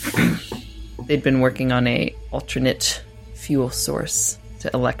been working on a alternate fuel source to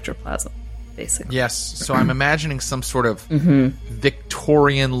electroplasm, basically. Yes, so I'm imagining some sort of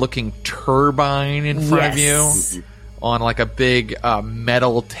Victorian-looking turbine in front of you on like a big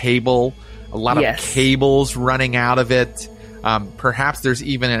metal table, a lot of cables running out of it. Perhaps there's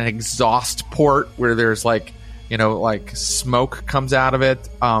even an exhaust port where there's like smoke comes out of it.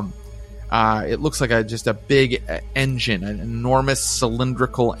 It looks like just a big engine, an enormous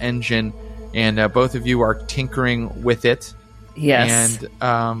cylindrical engine, and both of you are tinkering with it. Yes.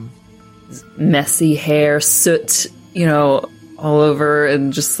 And messy hair, soot, all over,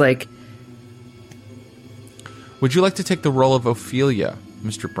 and just like... Would you like to take the role of Ophelia,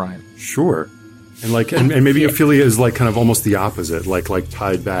 Mr. Bryant? Sure. And like, and maybe Ophelia is like kind of almost the opposite, like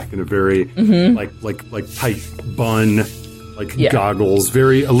tied back in a very like tight bun, like goggles,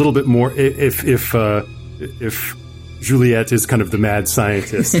 a little bit more. If Juliet is kind of the mad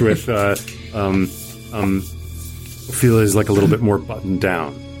scientist, with Ophelia is like a little bit more buttoned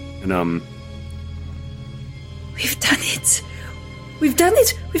down, and we've done it. We've done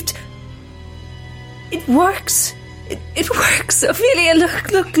it. It works. It works. Ophelia,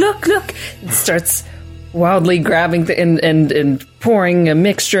 look. It starts wildly grabbing and pouring a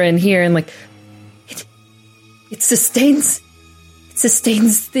mixture in here, and like it sustains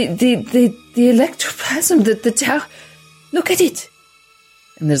the electroplasm, the tower. Look at it.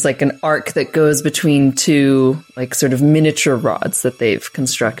 And there's like an arc that goes between two like sort of miniature rods that they've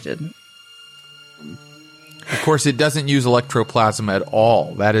constructed. Of course, it doesn't use electroplasm at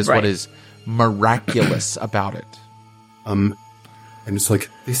all. That is what is miraculous about it. And it's like,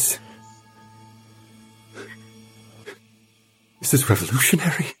 this is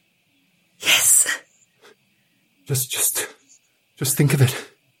revolutionary. Yes. Just think of it.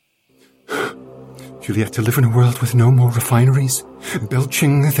 Juliet, to live in a world with no more refineries,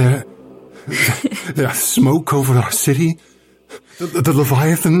 belching their smoke over our city. The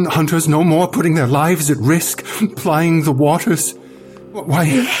Leviathan hunters no more putting their lives at risk, plying the waters.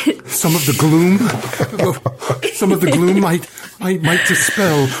 Why, some of the gloom might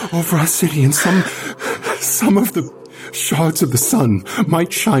dispel over our city, and some of the shards of the sun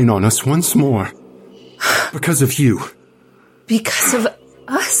might shine on us once more. Because of you. Because of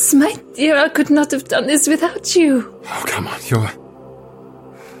us, my dear. I could not have done this without you. Oh, come on,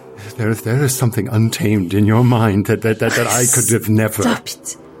 there is something untamed in your mind that I could have never. Stop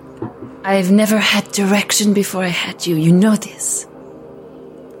it. I've never had direction before I had you. You know this.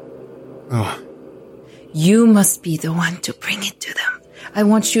 Oh. You must be the one to bring it to them. I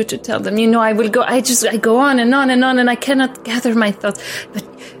want you to tell them. I will go. I go on and on and on, and I cannot gather my thoughts. But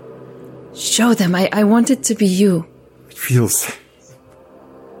show them. I want it to be you. It feels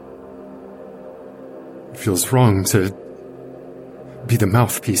wrong to be the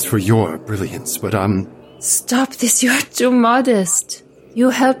mouthpiece for your brilliance, but Stop this. You're too modest. You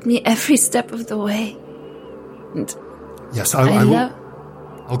helped me every step of the way. And yes, I will.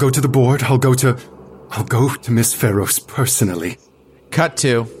 I'll go to the board. I'll go to Miss Pharos personally. Cut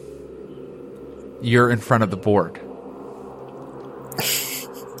to. You're in front of the board.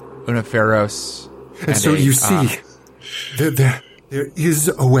 Una Pharos. And so you see, there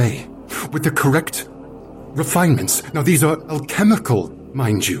is a way with the correct refinements. Now, these are alchemical,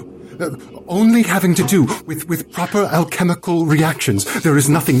 mind you. Only having to do with proper alchemical reactions. There is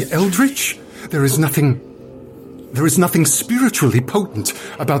nothing eldritch. There is nothing spiritually potent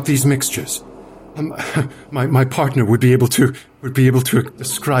about these mixtures. My partner would be able to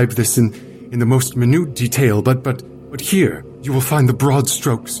describe this in the most minute detail, but here you will find the broad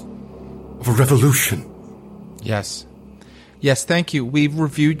strokes of a revolution. Yes. Yes, thank you. We've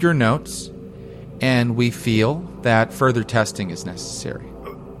reviewed your notes, and we feel that further testing is necessary.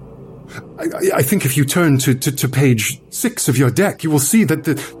 I think if you turn to page 6 of your deck, you will see that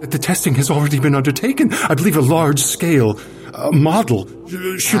the testing has already been undertaken. I believe a large-scale model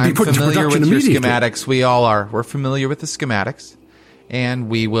should be put into production immediately. I'm familiar with your schematics. We all are. We're familiar with the schematics, and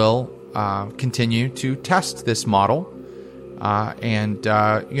we will continue to test this model. But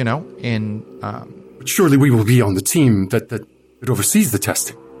surely we will be on the team that oversees the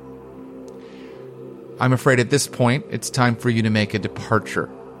testing. I'm afraid at this point, it's time for you to make a departure.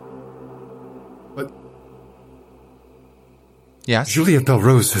 But yes? Juliet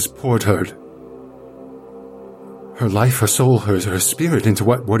Belrose has poured her life, her soul, her spirit into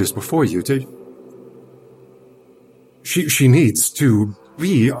what is before you. She needs to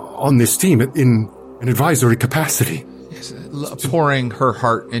be on this team in an advisory capacity. Yes, pouring her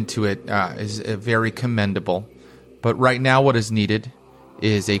heart into it is very commendable. But right now what is needed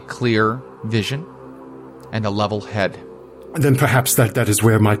is a clear vision and a level head. And then perhaps that is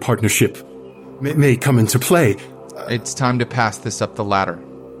where my partnership may come into play. It's time to pass this up the ladder.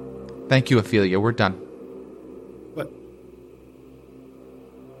 Thank you, Ophelia. We're done. But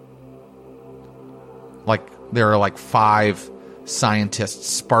there are 5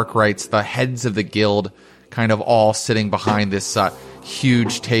 scientists, Sparkwrights, the heads of the guild, kind of all sitting behind this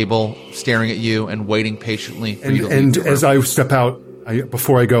huge table, staring at you and waiting patiently for you to leave And the room. as I step out,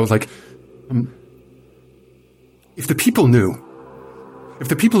 before I go, if the people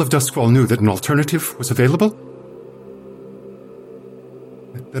of Duskwall knew that an alternative was available,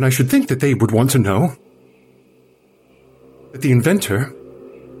 then I should think that they would want to know that the inventor,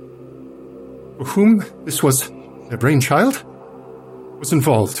 for whom this was their brainchild, was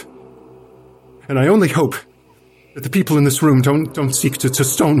involved. And I only hope that the people in this room don't seek to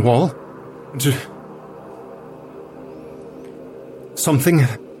stonewall into something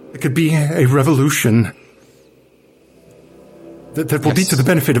that could be a revolution that will be to the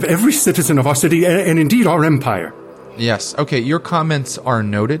benefit of every citizen of our city and indeed our empire. Yes. Okay, your comments are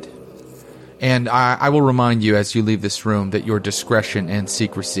noted. And I will remind you as you leave this room that your discretion and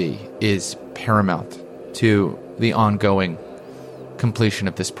secrecy is paramount to the ongoing completion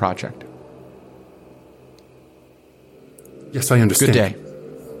of this project. Yes, I understand. Good day.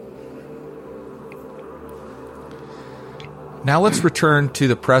 Now let's return to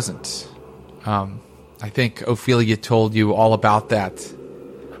the present. I think Ophelia told you all about that.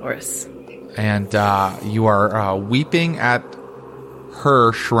 Of course. And you are weeping at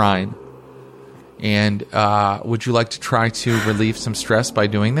her shrine. And would you like to try to relieve some stress by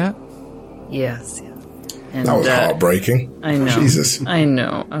doing that? Yes. And, That was heartbreaking. I know. Jesus. I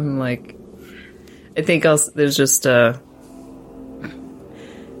know. I'm like, I think there's just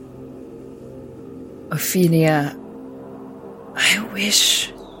Ophelia, I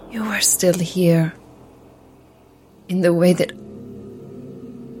wish you were still here in the way that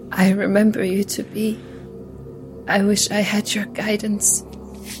I remember you to be. I wish I had your guidance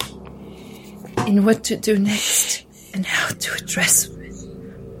in what to do next and how to address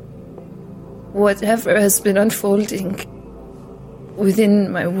whatever has been unfolding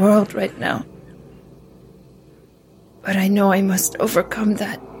within my world right now. But I know I must overcome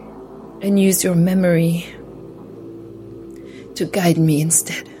that and use your memory to guide me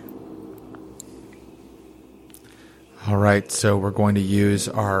instead. All right, so we're going to use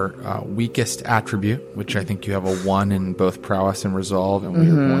our weakest attribute, which I think you have a 1 in both prowess and resolve, and we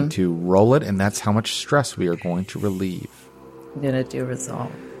are going to roll it, and that's how much stress we are going to relieve. I'm going to do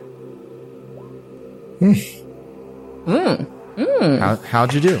resolve.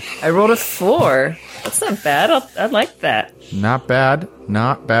 How'd you do? I rolled a 4. That's not bad. I like that. Not bad.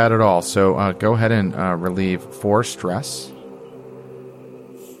 Not bad at all. So go ahead and relieve 4 stress.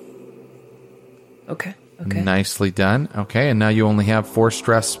 Okay. Nicely done. Okay, and now you only have 4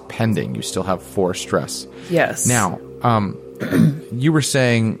 stress pending. You still have 4 stress. Yes. Now, you were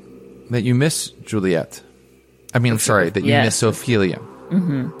saying that you miss Juliet. That you miss Ophelia.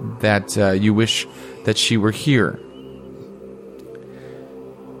 Mm-hmm. That you wish that she were here.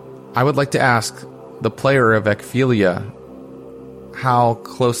 I would like to ask the player of Ophelia how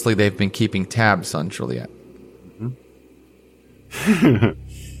closely they've been keeping tabs on Juliet. Mm-hmm.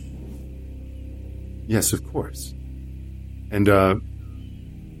 Yes, of course. And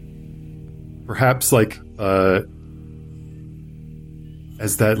perhaps as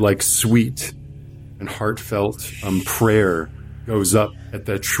that sweet and heartfelt prayer goes up at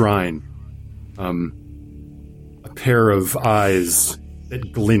that shrine, a pair of eyes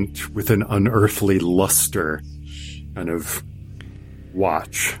that glint with an unearthly luster kind of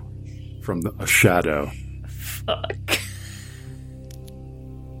watch from a shadow. Fuck.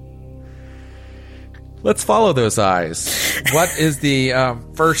 Let's follow those eyes. What is the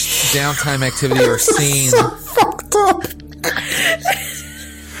first downtime activity or scene? Fucked up.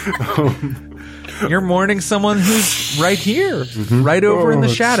 You're mourning someone who's right here, right over in the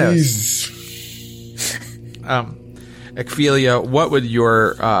shadows. Ekphelia, what would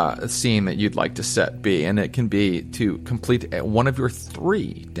your scene that you'd like to set be? And it can be to complete one of your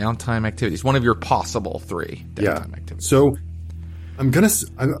 3 downtime activities, one of your possible 3 downtime activities. So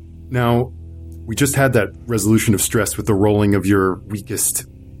now we just had that resolution of stress with the rolling of your weakest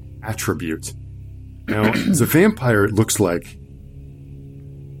attribute. Now, as a vampire, it looks like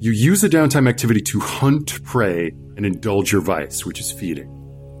you use a downtime activity to hunt prey and indulge your vice, which is feeding.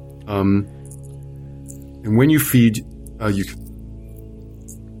 And when you feed, you can...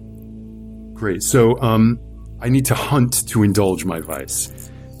 Great. So, I need to hunt to indulge my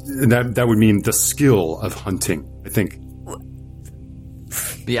vice. And that would mean the skill of hunting, I think.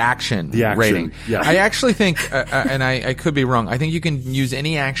 The action The action, rating. yeah. I actually think, and I could be wrong, I think you can use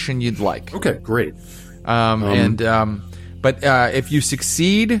any action you'd like. Okay, great. But if you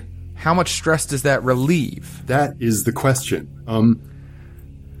succeed, how much stress does that relieve? That is the question.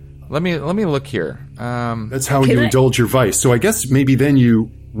 Let me look here. That's how you indulge your vice. So I guess maybe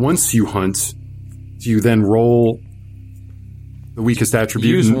then once you hunt, do you then roll the weakest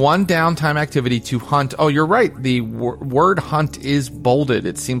attribute? Use one downtime activity to hunt. Oh, you're right. The word hunt is bolded.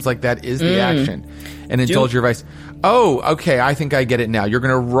 It seems like that is the action. And indulge your vice. Oh, okay. I think I get it now. You're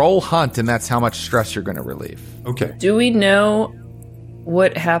going to roll hunt, and that's how much stress you're going to relieve. Okay. Do we know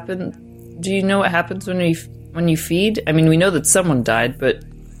what happened? Do you know what happens when you feed? I mean, we know that someone died, but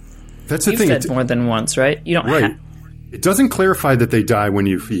That's the you've thing. fed more than once, right? You don't Right. It doesn't clarify that they die when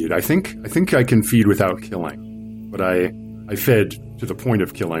you feed. I think I can feed without killing, but I fed to the point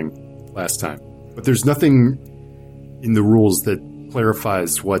of killing last time. But there's nothing in the rules that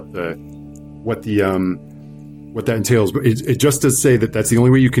clarifies what that entails. But it just does say that that's the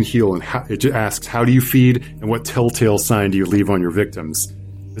only way you can heal, and it just asks how do you feed and what telltale sign do you leave on your victims.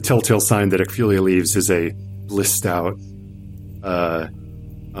 The telltale sign that Ekphelia leaves is a blissed out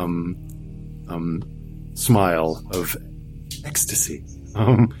smile of ecstasy.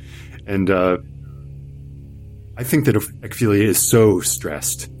 And I think that if Ekphelia is so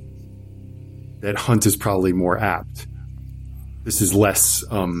stressed that hunt is probably more apt. This is less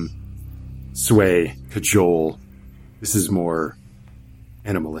sway, cajole. This is more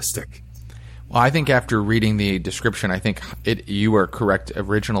animalistic. Well, I think after reading the description, I think you were correct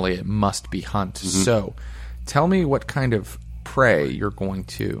originally. It must be hunt. So tell me what kind of prey you're going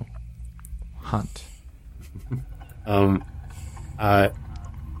to hunt.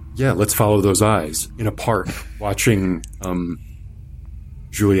 Yeah, let's follow those eyes. In a park, watching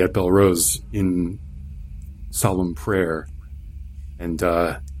Juliette Belrose in solemn prayer, and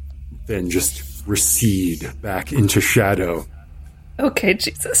then just recede back into shadow. Okay,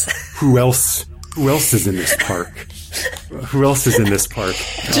 Jesus. Who else is in this park? Who else is in this park?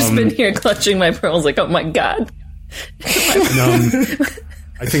 Just been here clutching my pearls like, oh my God.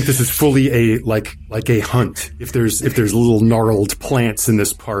 I think this is fully like a hunt. If there's little gnarled plants in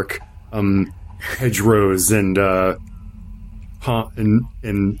this park, hedgerows and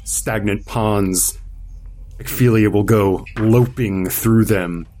stagnant ponds, Ekphelia will go loping through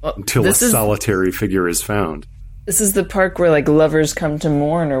them until a solitary figure is found. This is the park where like lovers come to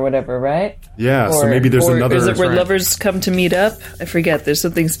mourn or whatever, right? Yeah, so maybe there's another... Or is it where lovers come to meet up? I forget. There's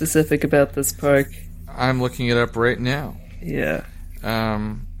something specific about this park. I'm looking it up right now. Yeah.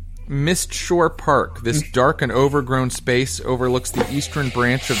 Mist Shore Park. This dark and overgrown space overlooks the eastern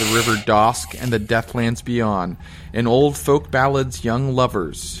branch of the River Dosk and the Deathlands beyond. In old folk ballads, young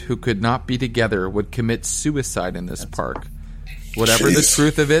lovers who could not be together would commit suicide in this park. Whatever the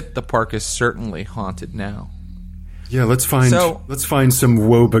truth of it, the park is certainly haunted now. Yeah, let's find some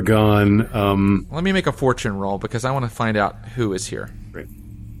woebegone. Let me make a fortune roll because I want to find out who is here. Great.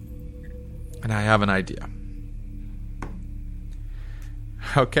 And I have an idea.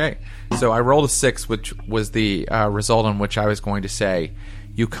 Okay, so I rolled a 6, which was the result on which I was going to say,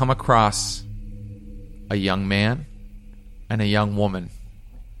 you come across a young man and a young woman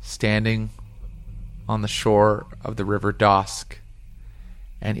standing on the shore of the River Dosk,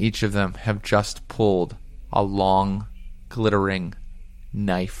 and each of them have just pulled a long, glittering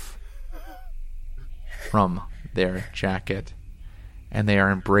knife from their jacket, and they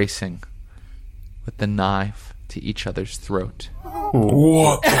are embracing with the knife to each other's throat.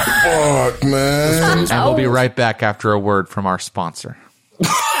 What the fuck, man? And we'll be right back after a word from our sponsor.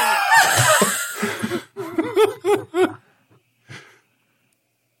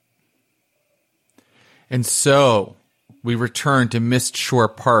 And so we return to Mist Shore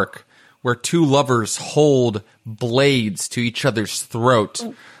Park, where two lovers hold blades to each other's throat.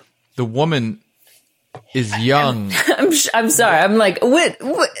 The woman is young. I'm sorry. I'm like,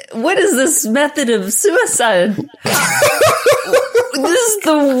 what is this method of suicide?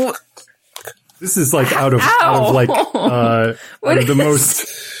 This is like out of the most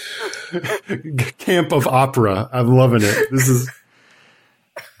camp of opera. I'm loving it. This is.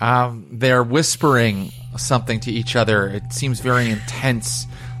 They're whispering something to each other. It seems very intense.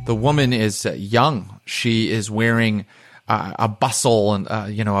 The woman is young. She is wearing a bustle and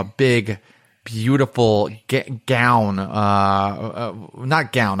a big, beautiful gown.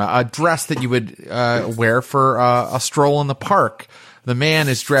 Not gown, a dress that you would wear for a stroll in the park. The man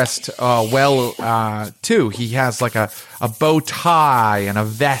is dressed well too. He has like a bow tie and a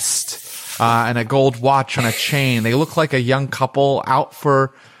vest and a gold watch on a chain. They look like a young couple out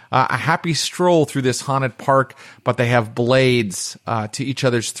for a happy stroll through this haunted park, but they have blades to each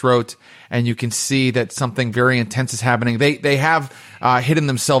other's throat, and you can see that something very intense is happening. They have hidden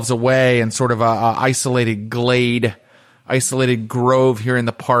themselves away in sort of a isolated glade, isolated grove here in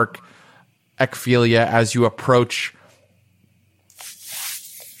the park. Ecphelia, as you approach.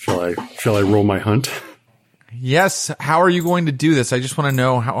 Shall I roll my hunt? Yes. How are you going to do this? I just want to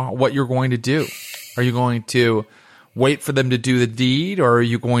know what you're going to do. Are you going to wait for them to do the deed, or are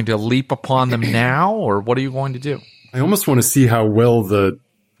you going to leap upon them now, or what are you going to do? I almost want to see how well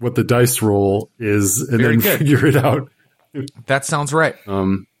what the dice roll is, and Very then good. figure it out. That sounds right.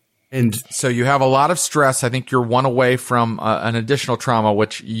 And So you have a lot of stress. I think you're one away from an additional trauma,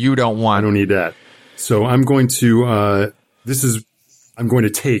 which you don't want. I don't need that. So I'm going to I'm going to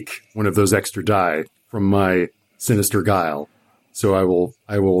take one of those extra die from my Sinister Guile. So I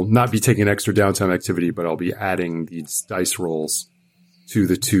will not be taking extra downtime activity, but I'll be adding these dice rolls to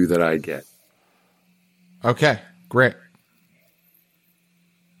the 2 that I get. Okay, great.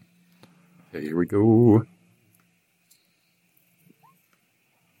 Okay, here we go.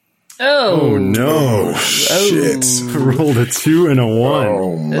 Oh no! Shit! I rolled a 2 and a 1.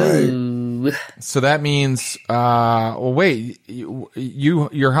 Oh my! So that means, wait,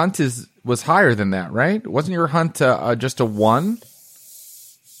 your hunt was higher than that, right? Wasn't your hunt just a 1?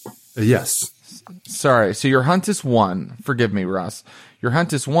 Yes. Sorry. So your hunt is 1. Forgive me, Ross. Your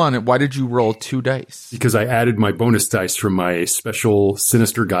hunt is 1. Why did you roll 2 dice? Because I added my bonus dice from my special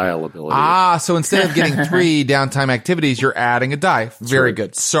Sinister Guile ability. So instead of getting 3 downtime activities, you're adding a die. Very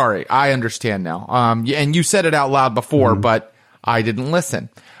good. Sorry. I understand now. And you said it out loud before, but I didn't listen.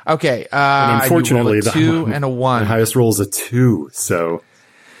 Okay. And unfortunately, you rolled a 2 and a 1. The highest roll is a 2. So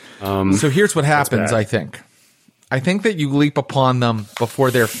Here's what happens, bad. I think that you leap upon them before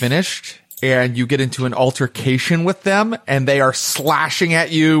they're finished, and you get into an altercation with them, and they are slashing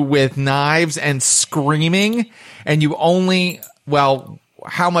at you with knives and screaming, and you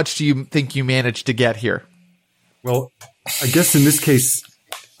how much do you think you managed to get here? Well, I guess in this case,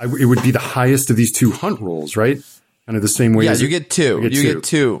 it would be the highest of these 2 hunt rolls, right? Kind of the same way. Yeah, as you get 2. You get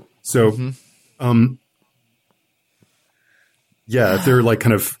 2. So, yeah, if they're like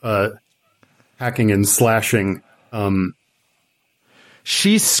kind of hacking and slashing.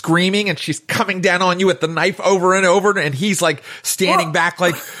 She's screaming and she's coming down on you with the knife over and over, and he's like standing back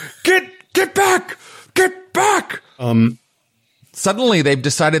like, get back! Get back! Suddenly they've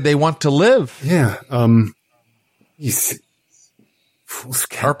decided they want to live. Yeah. Or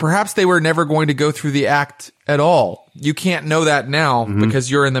perhaps they were never going to go through the act at all. You can't know that now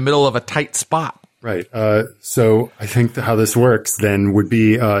because you're in the middle of a tight spot. Right. So I think how this works then would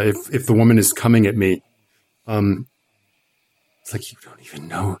be if the woman is coming at me, it's like you don't even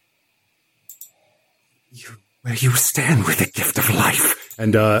know where you stand with the gift of life.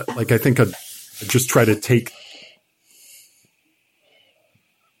 And I think I'd just try to take.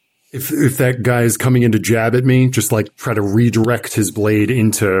 If that guy is coming in to jab at me, just like try to redirect his blade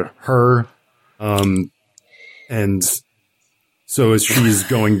into her. And so as she's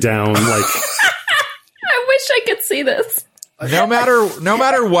going down, like. I wish I could see this. No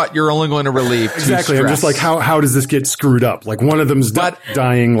matter what, you're only going to relieve exactly. stress. I'm just like, how does this get screwed up? Like one of them's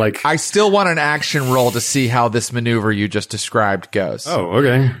dying. Like I still want an action roll to see how this maneuver you just described goes. Oh,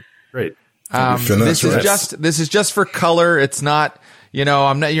 okay, great. This is just for color. It's not. You're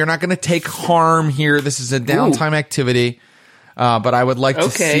not going to take harm here. This is a downtime activity. But I would like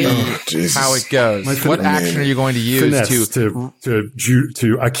to see how it goes. What action are you going to use to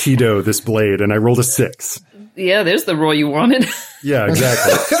Aikido this blade? And I rolled a 6. Yeah, there's the role you wanted. Yeah,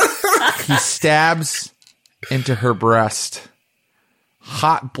 exactly. He stabs into her breast.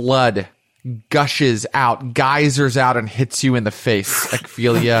 Hot blood gushes out, geysers out, and hits you in the face,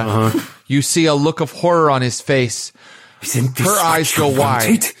 Ekphelia. You see a look of horror on his face. Isn't this Her eyes go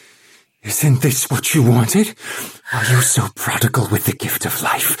wide. Isn't this what you wanted? Are you so prodigal with the gift of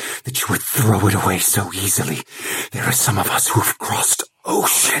life that you would throw it away so easily? There are some of us who've crossed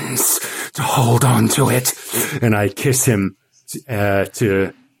oceans to hold on to it. And I kiss him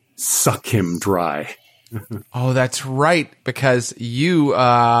to suck him dry. Oh, that's right, because you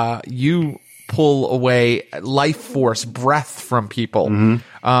pull away life force, breath from people.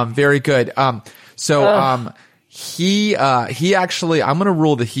 Very good. He actually, I'm going to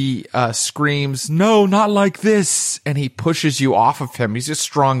rule that he screams, "No, not like this," and he pushes you off of him. He's a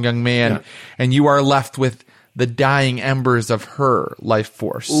strong young man, and you are left with the dying embers of her life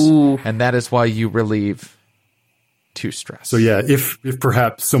force. Ooh. And that is why you relieve 2 stress. So yeah, if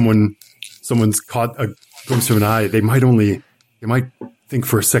perhaps someone's caught a glimpse of an eye, they might think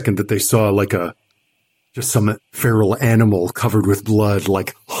for a second that they saw like just some feral animal covered with blood,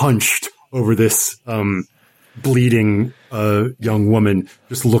 like hunched over this bleeding young woman,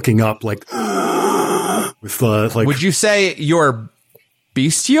 just looking up like with like. Would you say you're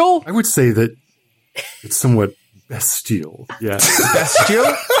bestial? I would say that it's somewhat bestial. Yeah, Bestial?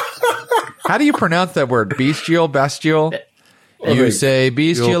 How do you pronounce that word? Bestial? Bestial? You say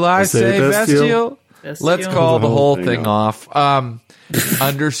bestial, I say bestial. Let's call the whole thing off.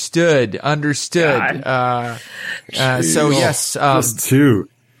 Understood. So yes, just 2.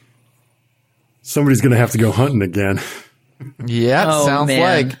 Somebody's going to have to go hunting again. yeah, it sounds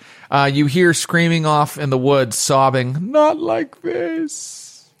man. like you hear screaming off in the woods, sobbing, "Not like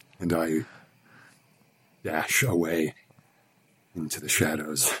this." And I dash away into the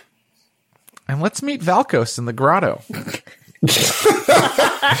shadows. And let's meet Valkos in the grotto. What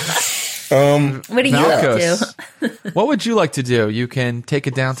do you up Valkos, to? what would you like to do? You can take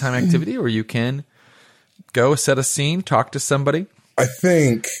a downtime activity, or you can go set a scene, talk to somebody. I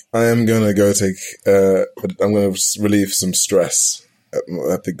think I am going to go I'm going to relieve some stress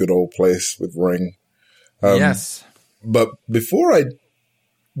at the good old place with Ring. Yes. But before I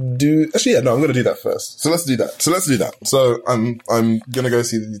do, actually, I'm going to do that first. So let's do that. So I'm going to go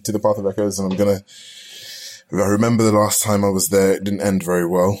to the Path of Echoes, and I remember the last time I was there, it didn't end very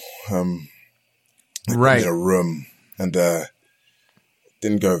well. Right. In a room, and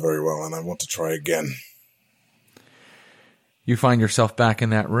didn't go very well, and I want to try again. You find yourself back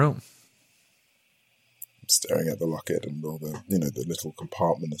in that room. I'm staring at the locket and all the little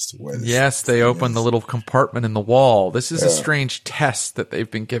compartment as to where. Yes, they open the little compartment in the wall. This is a strange test that they've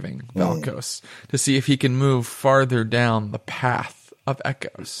been giving Valkos to see if he can move farther down the path of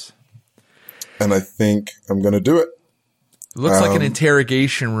echoes. And I think I'm going to do it. It looks like an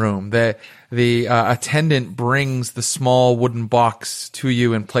interrogation room. The attendant brings the small wooden box to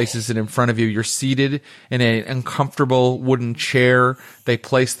you and places it in front of you. You're seated in an uncomfortable wooden chair. They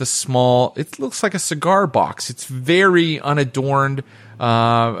place it looks like a cigar box. It's very unadorned,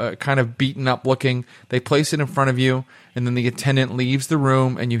 kind of beaten up looking. They place it in front of you, and then the attendant leaves the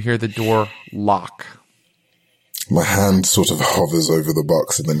room, and you hear the door lock. My hand sort of hovers over the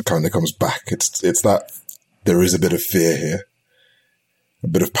box and then kind of comes back. It's that there is a bit of fear here, a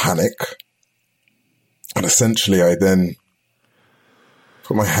bit of panic. And essentially I then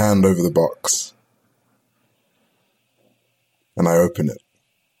put my hand over the box and I open it.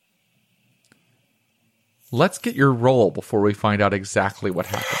 Let's get your roll before we find out exactly what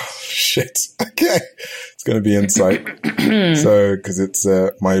happens. Shit. Okay. It's going to be insight. So, because it's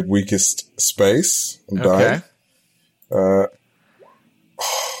my weakest space. I'm dying.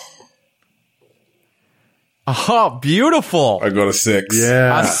 Oh, beautiful. I got a 6.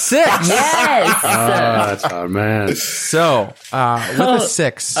 Yeah. A 6. Yes. That's our man. So, with a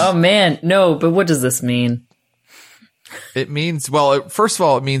 6. Oh man, no. But what does this mean? It means, well, first of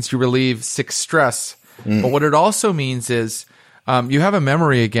all, it means you relieve 6 stress. But what it also means is you have a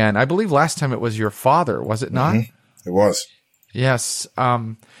memory again. I believe last time it was your father, was it not? Mm-hmm. It was. Yes.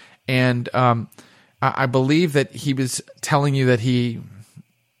 I believe that he was telling you that he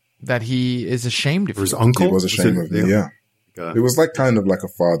is ashamed of you. His uncle? He was ashamed of me, yeah. It was like kind of like a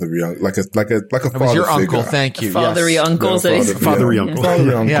fatherly uncle, like a father It was your figure. uncle, thank you. Fathery yes. uncle. Fatherly uncle.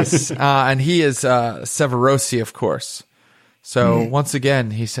 Fatherly uncle. Yes, and he is Severosi, of course. So once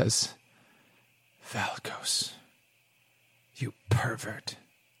again, he says, "Valkos, you pervert.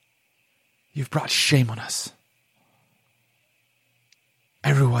 You've brought shame on us.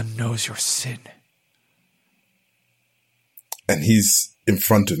 Everyone knows your sin." And he's in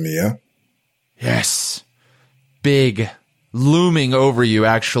front of me, yeah? Yes. big, looming over you,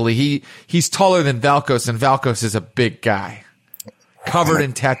 actually. He's taller than Valkos, and Valkos is a big guy. Covered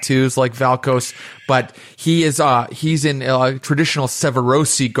in tattoos like Valkos, but he's in traditional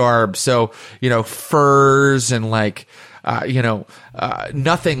Severosi garb, so, furs and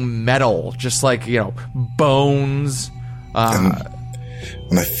nothing metal, just bones.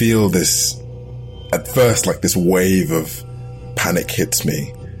 And I feel this, at first, like this wave of panic hits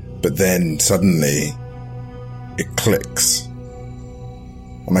me, but then suddenly it clicks.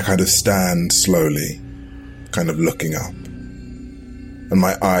 And I kind of stand slowly, kind of looking up. And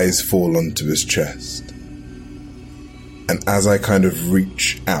my eyes fall onto his chest. And as I kind of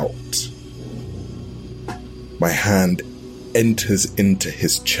reach out, my hand enters into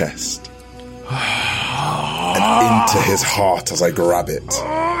his chest. And into his heart as I grab it.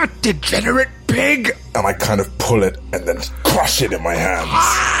 Oh, degenerate pig! And I kind of pull it and then crush it in my hands.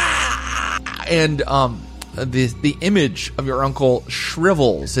 And the image of your uncle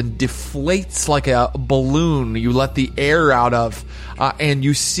shrivels and deflates like a balloon you let the air out of, and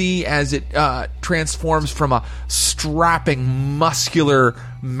you see as it transforms from a strapping, muscular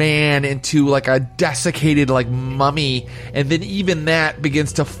man into like a desiccated like mummy, and then even that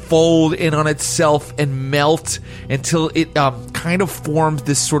begins to fold in on itself and melt until it kind of forms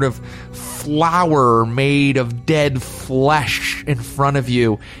this sort of flower made of dead flesh in front of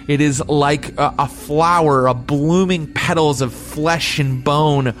you. It is like a flower, a blooming petals of flesh and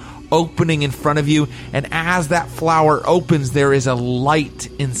bone opening in front of you, and as that flower opens, there is a light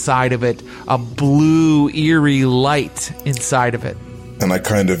inside of it, a blue, eerie light inside of it. And I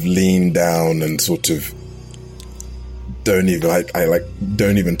kind of lean down and sort of don't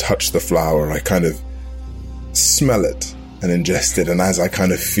even touch the flower. I kind of smell it and ingest it, and as I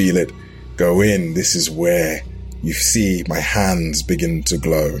kind of feel it go in, this is where you see my hands begin to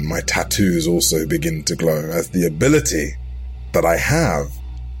glow and my tattoos also begin to glow, as the ability that I have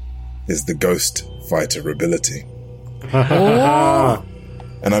is the Ghost Fighter ability.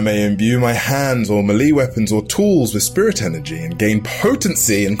 And I may imbue my hands or melee weapons or tools with spirit energy and gain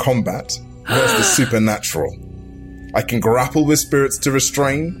potency in combat versus the supernatural. I can grapple with spirits to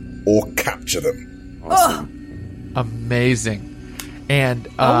restrain or capture them. Awesome. Amazing. And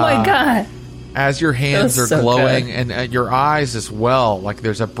oh my god. As your hands are so glowing good. and your eyes as well, like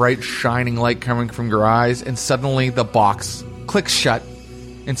there's a bright shining light coming from your eyes, and suddenly the box clicks shut,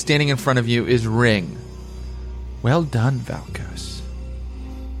 and standing in front of you is Ring. Well done, Valkos.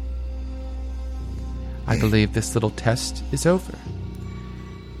 I believe this little test is over.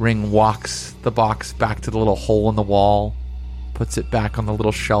 Ring walks the box back to the little hole in the wall, puts it back on the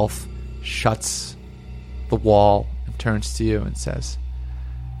little shelf, shuts the wall, and turns to you and says,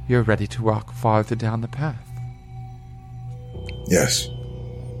 "You're ready to walk farther down the path." Yes.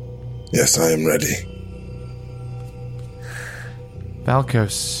 Yes, I am ready.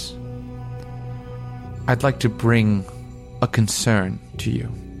 Valkos, I'd like to bring a concern to you.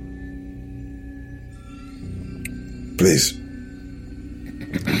 Please.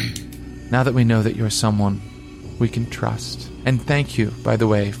 Now that we know that you're someone we can trust, and thank you, by the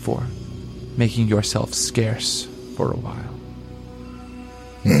way, for making yourself scarce for a while.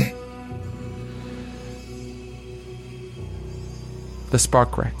 The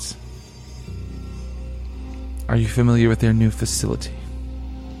Sparkrites. Are you familiar with their new facility?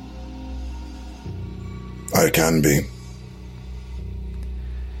 I can be.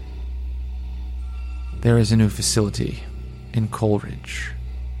 There is a new facility in Coleridge.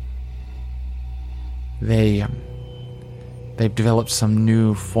 They've developed some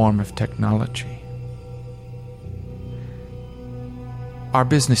new form of technology. Our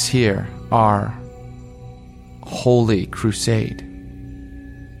business here, our holy crusade,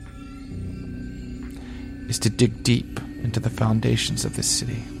 is to dig deep into the foundations of this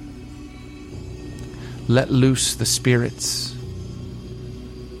city. Let loose the spirits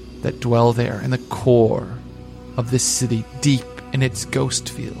that dwell there in the core of this city, deep in its ghost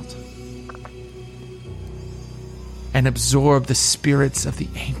field, and absorb the spirits of the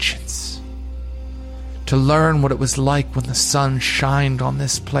ancients, to learn what it was like when the sun shined on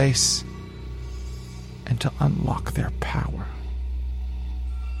this place, and to unlock their power.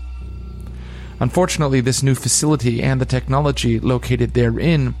 Unfortunately, this new facility and the technology located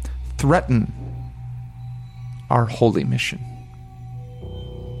therein threaten our holy mission.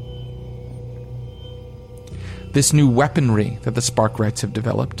 This new weaponry that the Sparkrites have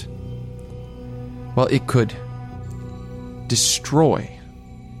developed, well, it could destroy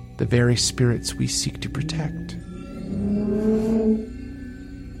the very spirits we seek to protect.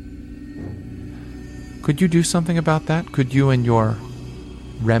 Could you do something about that? Could you and your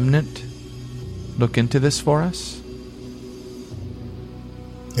remnant look into this for us?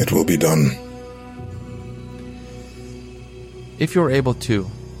 It will be done. If you're able to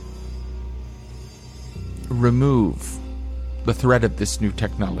remove the threat of this new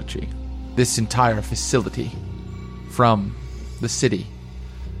technology, this entire facility, from the city,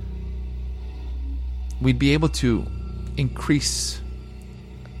 we'd be able to increase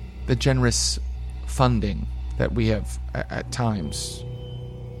the generous funding that we have at times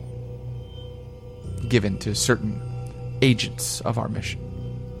given to certain agents of our mission.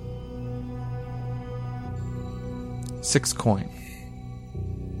 6 coin.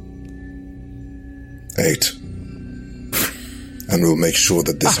 8. And we'll make sure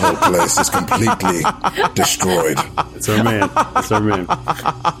that this whole place is completely destroyed. It's our man. It's our man.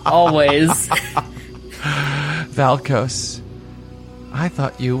 Always. Valkos, I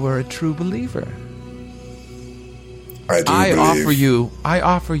thought you were a true believer. I do believe. I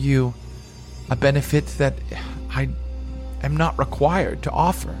offer you a benefit that I am not required to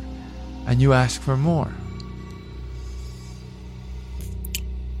offer, and you ask for more.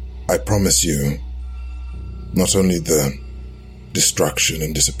 I promise you not only the destruction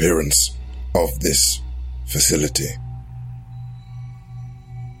and disappearance of this facility,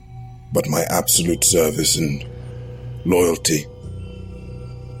 but my absolute service and loyalty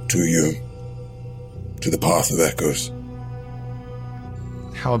to you, to the Path of Echoes.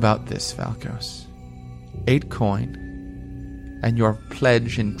 How about this, Valkos? 8 coin, and your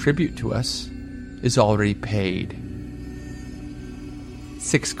pledge and tribute to us is already paid.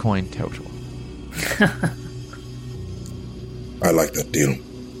 6 coin total. I like that deal.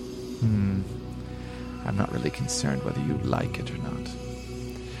 I'm not really concerned whether you like it or not.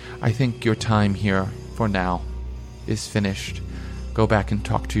 I think your time here, for now, is finished. Go back and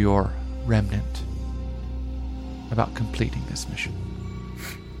talk to your remnant about completing this mission.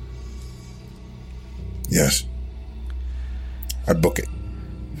 Yes. I book it.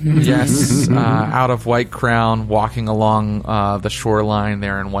 Yes, out of White Crown, walking along the shoreline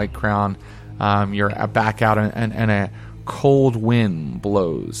there in White Crown, you're back out and a cold wind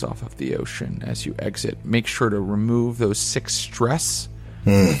blows off of the ocean as you exit. Make sure to remove those 6 stress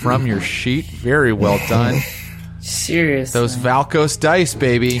from your sheet. Very well done. Seriously. Those Valkos dice,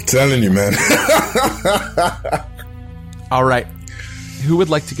 baby. I'm telling you, man. All right. Who would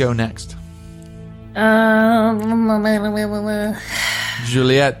like to go next?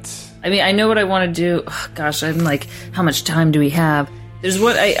 Juliet. I mean, I know what I want to do. Oh, gosh, I'm like, how much time do we have? There's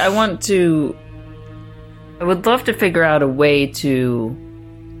what I want to... I would love to figure out a way to...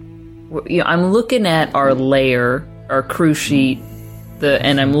 You know, I'm looking at our layer, our crew sheet,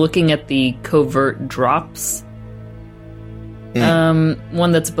 and I'm looking at the covert drops.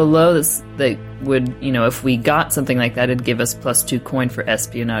 One that's below this that would, you know, if we got something like that, it'd give us +2 coin for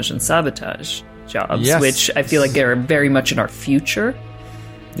espionage and sabotage jobs, yes. Which I feel like are very much in our future.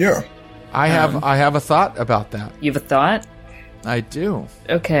 Yeah. I have a thought about that. You have a thought? I do.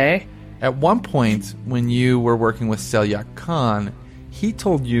 Okay. At one point, when you were working with Selyak Khan, he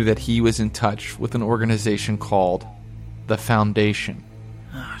told you that he was in touch with an organization called the Foundation.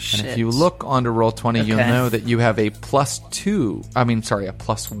 Oh, shit. And if you look onto Roll20, you'll know that you have a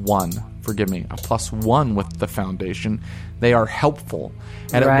 +1. Forgive me, a +1 with the Foundation. They are helpful.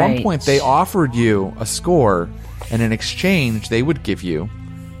 And at one point, they offered you a score, and in exchange, they would give you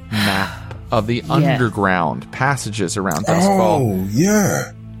a map of the underground passages around Duskfall. Oh,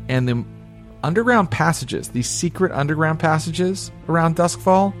 yeah. And the underground passages, these secret underground passages around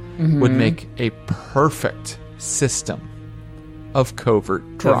Duskfall, would make a perfect system of covert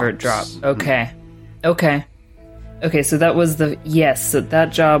drop. Okay. So that was so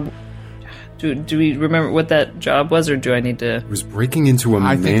that job. Do we remember what that job was, or do I need to? It was breaking into a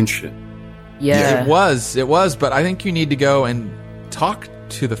mansion. Yeah, it was, but I think you need to go and talk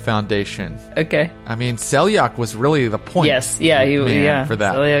to the Foundation. Okay. I mean, Selyak was really the point. Yes, for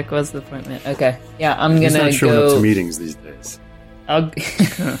that. Selyak was the point man. Okay. Yeah, He's not showing up to meetings these days. I'll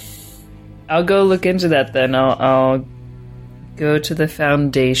go look into that then. I'll go to the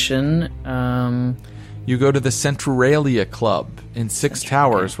Foundation. You go to the Centralia Club in 6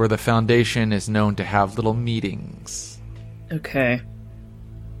 Towers, where the Foundation is known to have little meetings. Okay.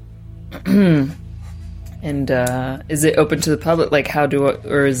 And is it open to the public? Like,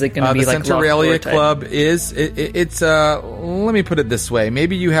 or is it going to be like the Centralia Club is? It's let me put it this way.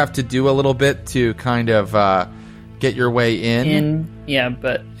 Maybe you have to do a little bit to kind of get your way in.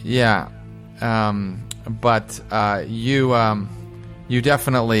 But you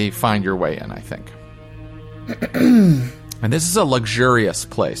definitely find your way in, I think. And this is a luxurious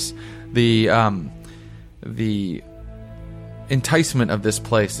place. It's enticement of this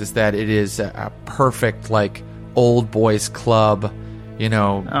place is that it is a perfect, like, old boys club. You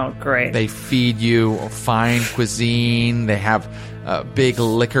know, Oh, great. they feed you fine cuisine. They have big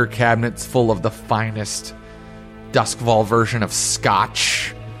liquor cabinets full of the finest Duskval version of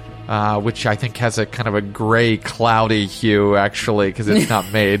scotch, which I think has a kind of a gray, cloudy hue, actually, because it's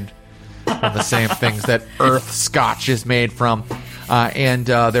not made from the same things that Earth scotch is made from. And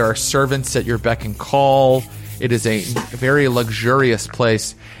there are servants at your beck and call. It is a very luxurious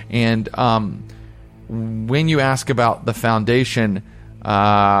place. And when you ask about the Foundation,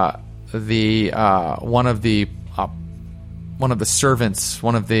 one of the servants,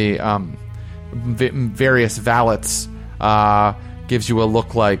 one of the various valets, gives you a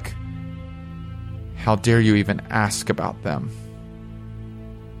look like, how dare you even ask about them?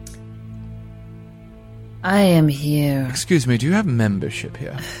 I am here. Excuse me, do you have membership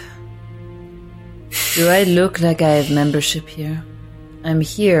here? Do I look like I have membership here? I'm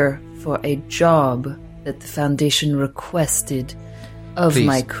here for a job that the Foundation requested of Please,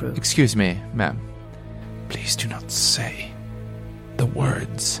 my crew. excuse me, ma'am. Please do not say the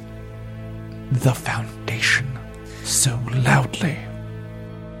words "the Foundation" so loudly.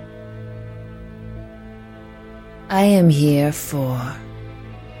 I am here for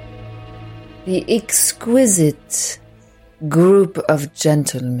the exquisite group of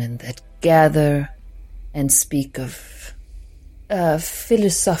gentlemen that gather and speak of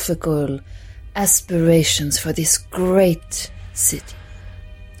philosophical aspirations for this great city.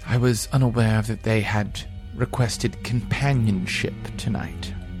 I was unaware that they had requested companionship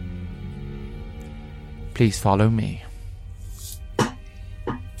tonight. Please follow me. I'm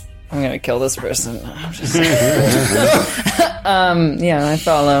gonna kill this person. I'm just yeah, I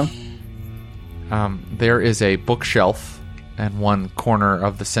follow. There is a bookshelf in one corner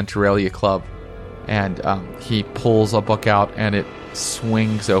of the Centralia Club, and he pulls a book out and it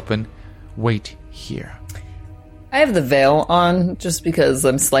swings open. Wait here. I have the veil on just because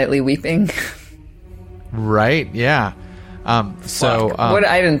I'm slightly weeping. Right? Yeah. So What?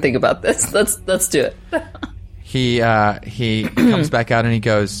 I didn't think about this. Let's do it. he comes back out and he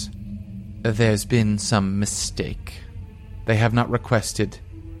goes, "There's been some mistake. They have not requested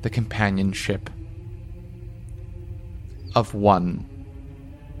the companionship of one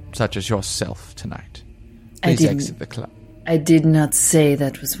such as yourself tonight. Please exit the club." I did not say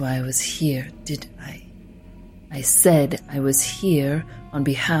that was why I was here, did I? I said I was here on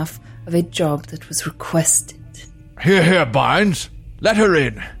behalf of a job that was requested. Here, here, Barnes. Let her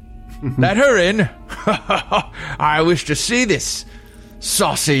in. Let her in. I wish to see this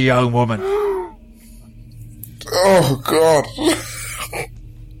saucy young woman. Oh, God.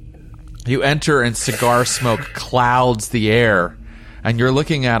 You enter and cigar smoke clouds the air, and you're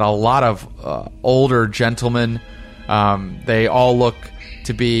looking at a lot of older gentlemen. They all look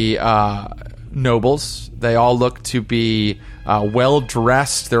to be nobles. They all look to be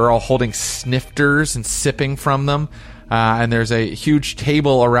well-dressed. They're all holding snifters and sipping from them. And there's a huge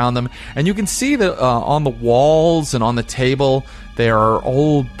table around them. And you can see that on the walls and on the table, there are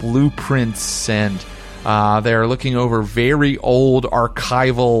old blueprints, and they're looking over very old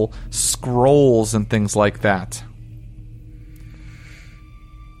archival scrolls and things like that.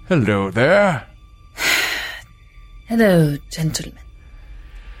 Hello there. Hello, gentlemen.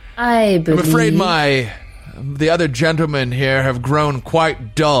 I believe... I'm afraid the other gentlemen here have grown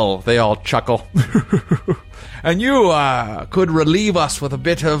quite dull. They all chuckle. And you could relieve us with a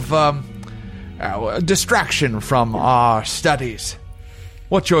bit of distraction from our studies.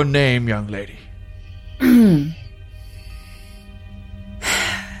 What's your name, young lady?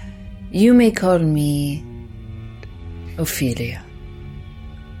 You may call me Ophelia.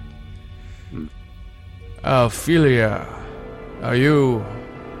 Ophelia, are you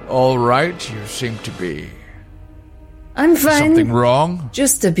all right? You seem to be... I'm fine. Something wrong?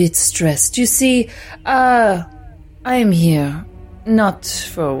 Just a bit stressed. You see, I am here, not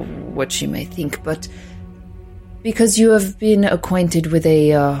for what you may think, but because you have been acquainted with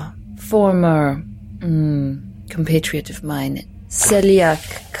a former compatriot of mine,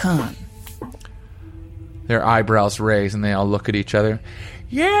 Celiac Khan. Their eyebrows raise and they all look at each other.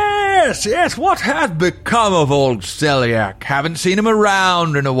 Yes, what has become of old Celiac? Haven't seen him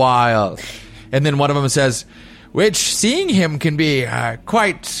around in a while. And then one of them says, which seeing him can be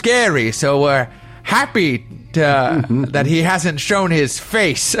quite scary, so we're happy that he hasn't shown his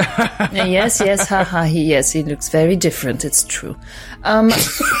face. Yes, haha, he looks very different, it's true.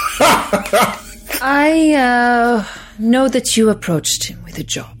 I know that you approached him with a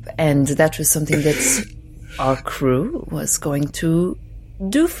job, and that was something that our crew was going to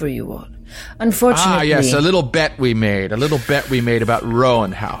do for you all. Unfortunately... Ah, yes, a little bet we made about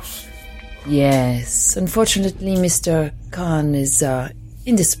Rowan House. Yes, unfortunately, Mr. Khan is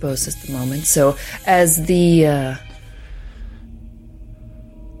indisposed at the moment, so as the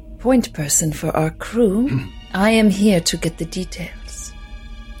point person for our crew, I am here to get the details.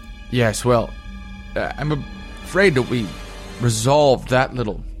 Yes, well, I'm afraid that we resolved that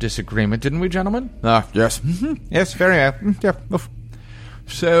little disagreement, didn't we, gentlemen? Yes. Yes, very. Yeah.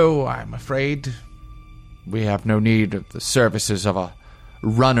 So, I'm afraid we have no need of the services of a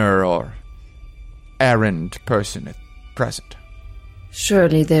runner or errand person at present.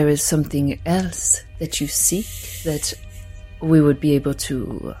 Surely there is something else that you seek that we would be able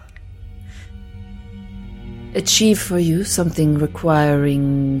to achieve for you, something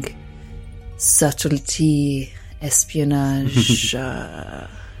requiring subtlety, espionage, the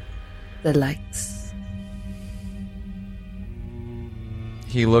likes.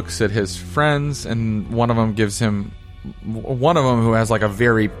 He looks at his friends, and one of them who has like a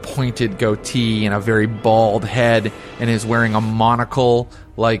very pointed goatee and a very bald head and is wearing a monocle,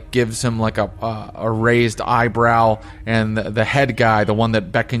 like gives him like a raised eyebrow, and the head guy, the one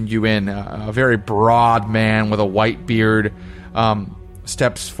that beckoned you in, a very broad man with a white beard,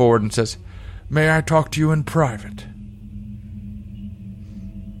 steps forward and says, "May I talk to you in private?"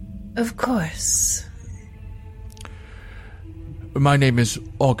 Of course. My name is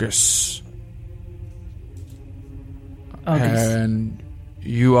August. And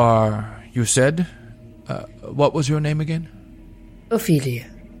you said, what was your name again? Ophelia.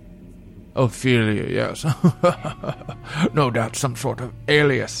 Ophelia, yes. No doubt some sort of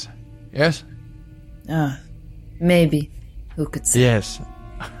alias, yes? Maybe. Who could say? Yes.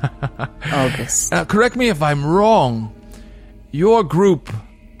 August. Correct me if I'm wrong. Your group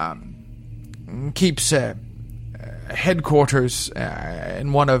keeps headquarters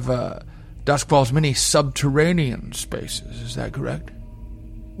in one of Duskfall's many subterranean spaces. Is that correct?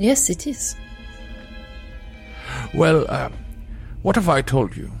 Yes, it is. Well, what if I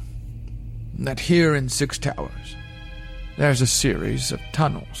told you that here in Six Towers, there's a series of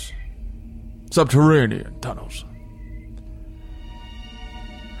tunnels, subterranean tunnels.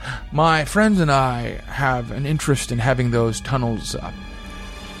 My friends and I have an interest in having those tunnels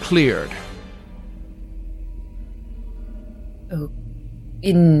cleared. Oh,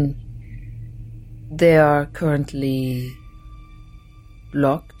 they are currently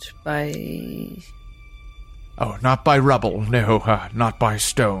blocked by... Oh, not by rubble, no, not by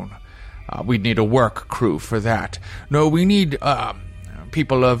stone. We'd need a work crew for that. No, we need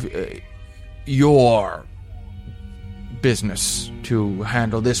people of your business to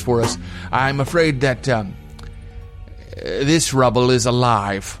handle this for us. I'm afraid that this rubble is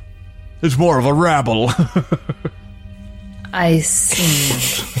alive. It's more of a rabble. I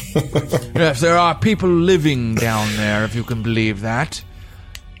see. Yes, there are people living down there, if you can believe that.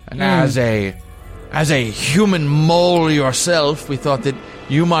 And as a human mole yourself, we thought that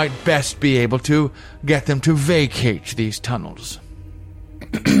you might best be able to get them to vacate these tunnels.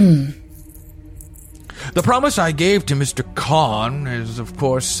 The promise I gave to Mr. Khan is, of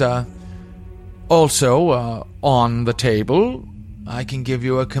course, also on the table. I can give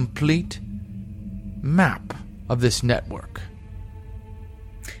you a complete map of this network.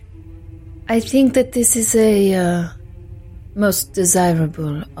 I think that this is a most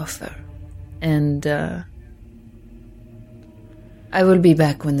desirable offer, and I will be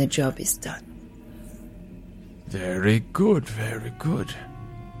back when the job is done. Very good, very good.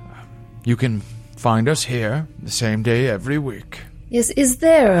 You can find us here the same day every week. Yes, is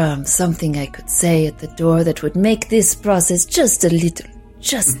there something I could say at the door that would make this process just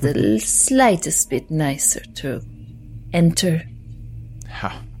the slightest bit nicer to enter?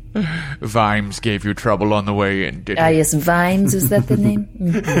 Ha. Vimes gave you trouble on the way in, didn't he? Yes, Vimes, is that the name?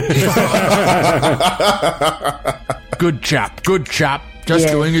 Good chap. Just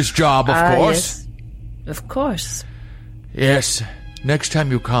doing his job, of course. Yes. Of course. Yes, next time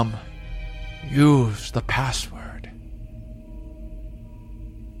you come, use the password.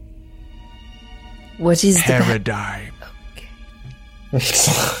 What is Paradigm. Okay.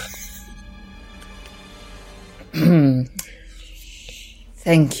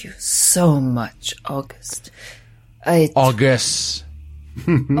 Thank you so much, August. August.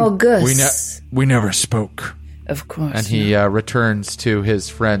 August. We never spoke. Of course. And he returns to his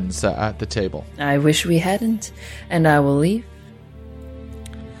friends at the table. I wish we hadn't, and I will leave.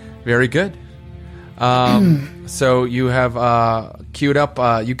 Very good. So you have queued up.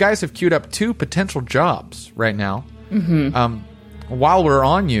 You guys have queued up 2 potential jobs right now. Mm-hmm. While we're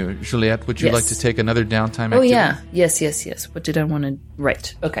on you, Juliette, would you like to take another downtime activity? Oh, yeah. Yes. What did I want to...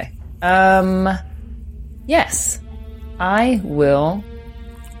 Right. Okay. Yes. I will.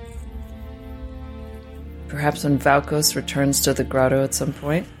 Perhaps when Valkos returns to the grotto at some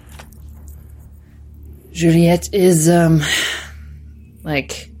point. Juliet is,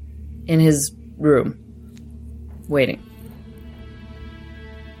 like, in his room. Waiting.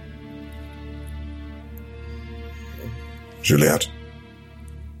 Juliet.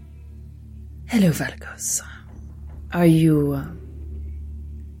 Hello, Valkos. Are you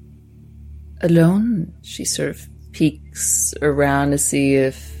alone? She sort of peeks around to see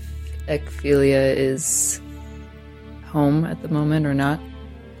if Ekphilia is home at the moment or not.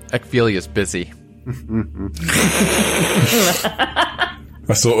 Ekphilia's busy.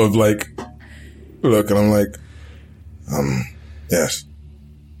 I sort of like look and I'm like, yes.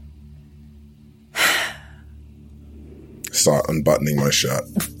 Start unbuttoning my shirt.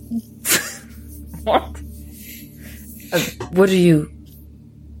 What? What are you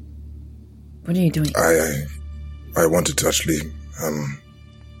doing? I wanted to actually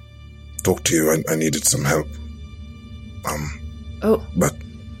talk to you. I needed some help. But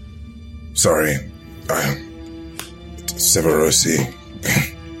sorry, Severosi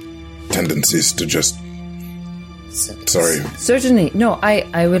tendencies to just. Sorry. Certainly. No,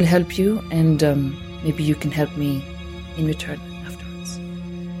 I will help you, and maybe you can help me in return afterwards.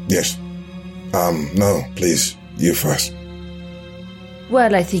 Yes. No, please, you first.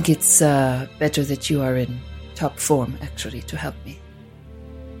 Well, I think it's better that you are in top form, actually, to help me.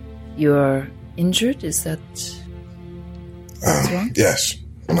 You're injured? Is that wrong? Yes.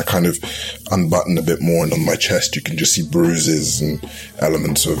 And I kind of unbutton a bit more, and on my chest you can just see bruises and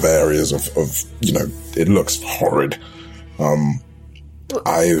elements of areas of it looks horrid.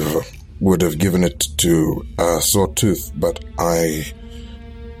 I would have given it to Sawtooth, but I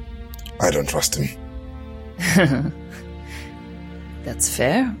don't trust him. That's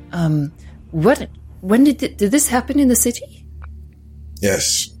fair. When did this happen in the city?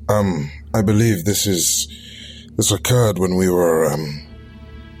 Yes. I believe this occurred when we were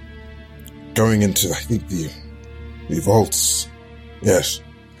going into, I think, the vaults. Yes.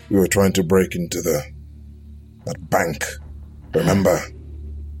 We were trying to break into that bank. Remember?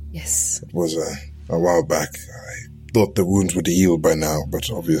 Yes. It was a while back. I thought the wounds would heal by now, but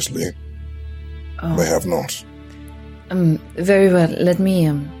obviously they have not. Very well. Let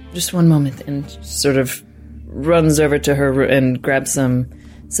me, just one moment, and Sort of runs over to her and grabs some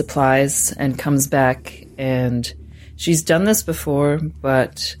supplies and comes back, and she's done this before,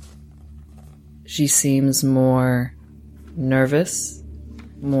 but she seems more nervous,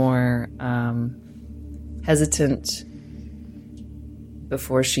 more hesitant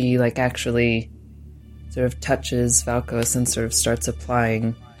before she actually sort of touches Valkos and sort of starts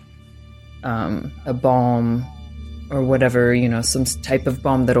applying a balm or whatever, some type of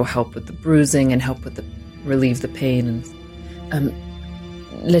balm that'll help with the bruising and help with relieve the pain. And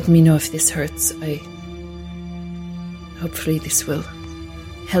let me know if this hurts. Hopefully this will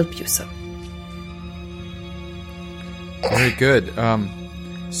help you some. Very good.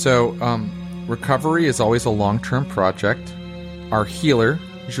 Recovery is always a long-term project. Our healer,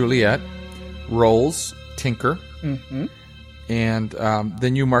 Juliet, rolls Tinker. Mm-hmm. And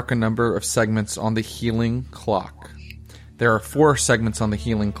then you mark a number of segments on the healing clock. There are 4 segments on the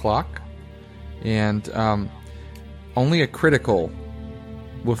healing clock, and only a critical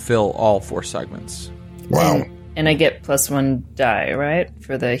will fill all 4 segments. Wow. And I get +1 die, right,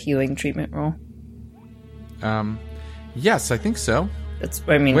 for the healing treatment roll? Yes, I think so. It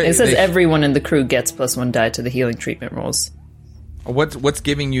says everyone in the crew gets +1 die to the healing treatment rolls. What's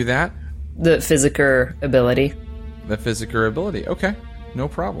giving you that? The Physiker ability. The Physiker ability. Okay, no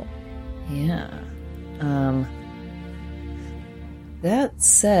problem. Yeah. That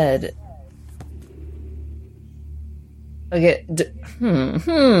said, okay.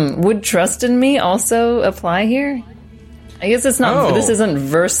 Would trust in me also apply here? I guess it's not. Oh. This isn't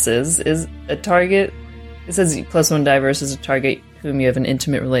versus. Is a target? It says +1 die versus a target whom you have an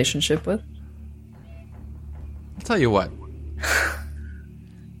intimate relationship with. I'll tell you what.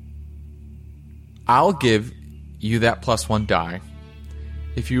 I'll give you that +1 die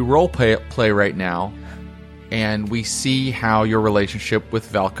if you role play right now, and we see how your relationship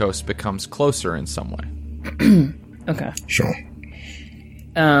with Valkos becomes closer in some way. Okay. Sure.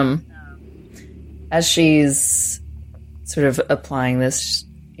 As she's sort of applying this,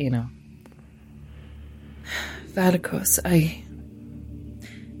 Valkos,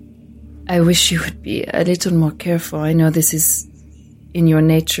 I wish you would be a little more careful. I know this is in your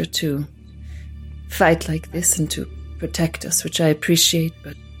nature to fight like this and to protect us, which I appreciate,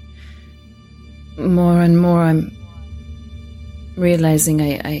 but more and more I'm realizing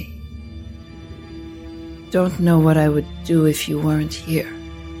I don't know what I would do if you weren't here.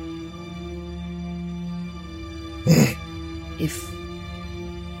 If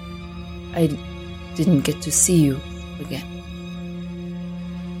I didn't get to see you again.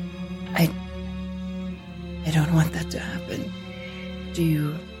 I don't want that to happen. Do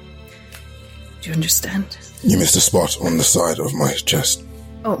you understand? You missed a spot on the side of my chest.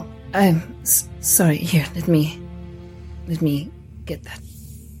 Oh, I'm sorry. Here, let me get that.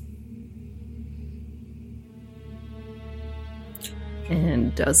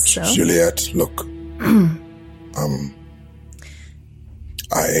 And does so. Juliet, look.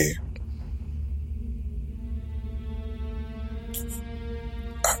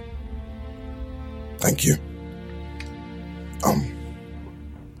 Thank you.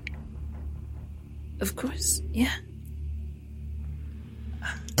 Of course, yeah.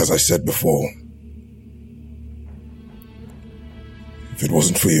 As I said before, if it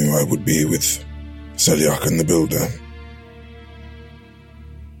wasn't for you, I would be with Celiac and the Builder.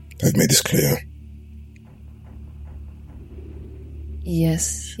 I've made this clear.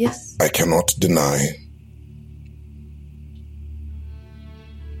 Yes. I cannot deny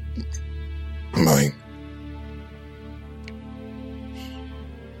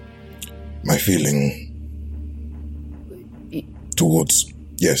my feeling towards,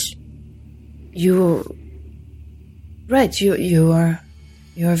 yes. You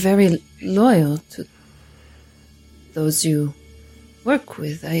are very loyal to those you work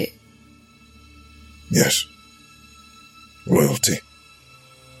with. Yes. Loyalty.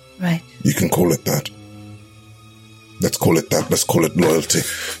 Right. You can call it that. Let's call it that. Let's call it loyalty.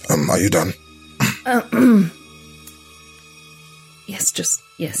 Are you done?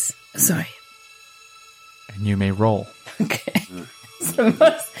 Yes. Sorry. And you may roll. Okay.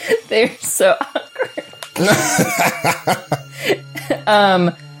 They're so awkward.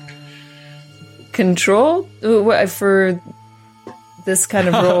 Control for this kind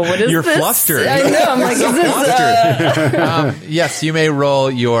of role. What is You're this? flustered. I know. I'm like, is this Yes, you may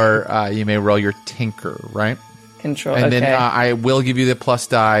roll your tinker, right? control? And okay. then I will give you the plus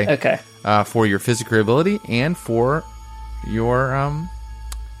die. Okay. For your physical ability and for your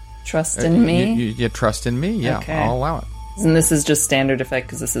Trust in me. You trust in me. Yeah, Okay. I'll allow it. And this is just standard effect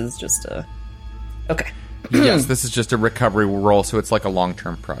because this is just a. Okay. Yes, this is just a recovery roll, so it's like a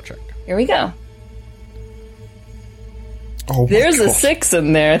long-term project. Here we go. Oh, There's my a God. 6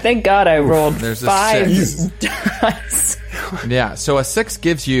 in there. Thank God I rolled There's a 5 Jesus. dice. Yeah, so a 6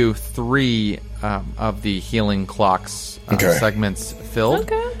 gives you 3 of the healing clock's Okay. segments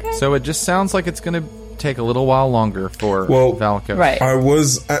filled. Okay. So it just sounds like it's going to take a little while longer for Well, Valakos. Right. I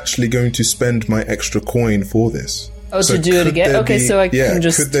was actually going to spend my extra coin for this. Oh, to do it could again? there Okay, so I can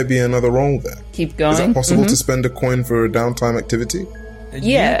just could there be another roll there? keep going. Is that possible to spend a coin for a downtime activity?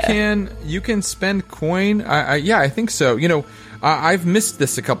 Yeah. You can spend coin. I think so. You know, I've missed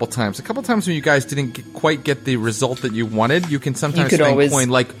this a couple times. A couple times when you guys didn't quite get the result that you wanted, you can sometimes could spend always- coin.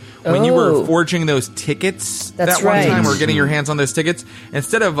 Like when you were Oh. forging those tickets That's that one right. time, or getting your hands on those tickets,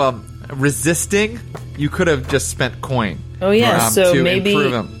 instead of resisting, you could have just spent coin. Oh yeah, so to maybe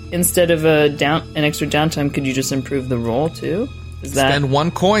improve 'em. instead of an extra downtime, could you just improve the roll too? Is that Spend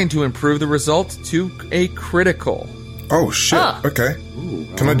 1 coin to improve the result to a critical. Oh shit! Okay,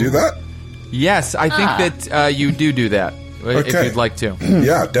 can I do that? Yes, I think that you do that if Okay. you'd like to.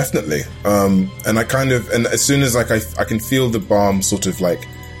 Yeah, definitely. And I kind of, and as soon as like I can feel the balm sort of like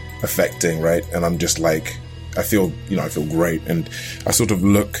affecting, right? And I'm just like, I feel great, and I sort of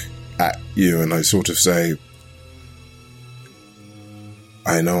look at you and I sort of say,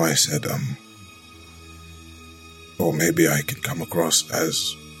 I know I said, or maybe I can come across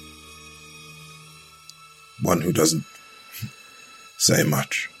as one who doesn't say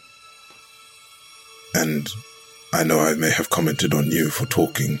much. And I know I may have commented on you for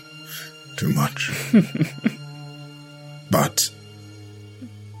talking too much. But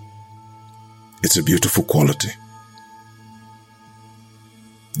it's a beautiful quality.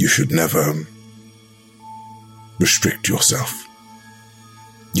 You should never restrict yourself.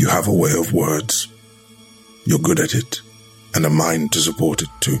 You have a way of words. You're good at it, and a mind to support it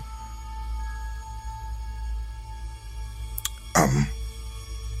too.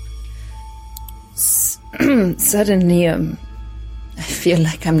 Suddenly, I feel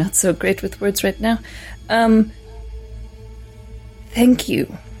like I'm not so great with words right now. Thank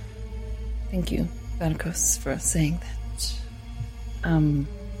you. Thank you, Valakos, for saying that.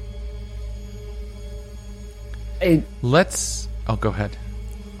 Go ahead.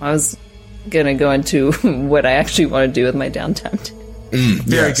 I was gonna go into what I actually want to do with my downtime.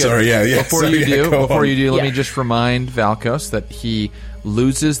 Very good. Sorry, yeah. Before Sorry, you do, let Yeah. me just remind Valkos that he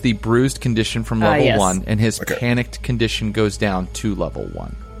loses the bruised condition from level yes. 1, and his Okay. panicked condition goes down to level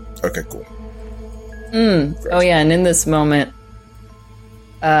 1. Okay, cool. Oh yeah, and in this moment,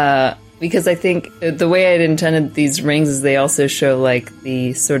 because I think the way I'd intended these rings is they also show like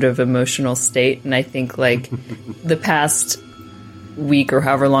the sort of emotional state, and I think like the past week or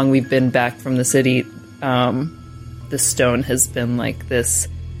however long we've been back from the city, the stone has been like this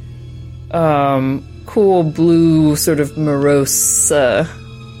cool blue sort of morose sort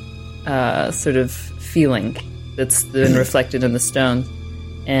of feeling that's been reflected in the stone,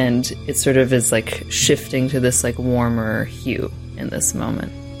 and it sort of is like shifting to this like warmer hue in this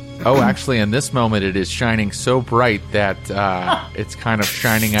moment. Oh, actually, in this moment, it is shining so bright that it's kind of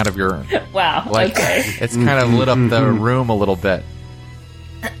shining out of your... Wow. Like, Okay. it's kind of lit up the room a little bit.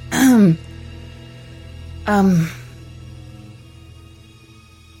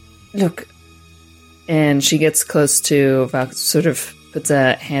 Look. And she gets close to Val, sort of puts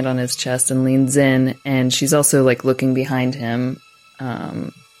a hand on his chest and leans in, and she's also like looking behind him,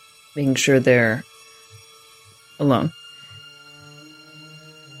 making sure they're alone.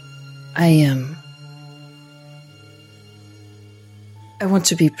 I want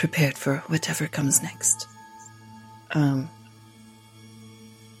to be prepared for whatever comes next. I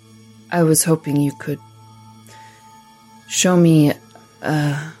was hoping you could show me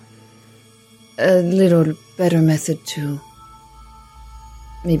a little better method to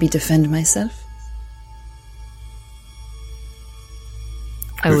maybe defend myself.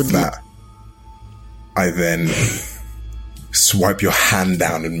 With that, I then swipe your hand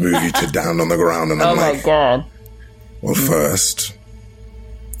down and move you to down on the ground, and I'm Oh my like, god. well, first,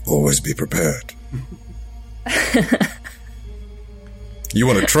 always be prepared. You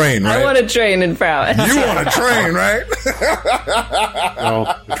want to train, right? I want to train in prowess. You want to train, right?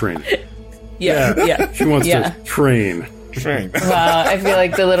 Well, train. Yeah. She wants to train. Train. Wow, I feel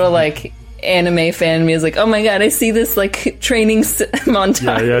like the little like anime fan me is like, oh my god, I see this like training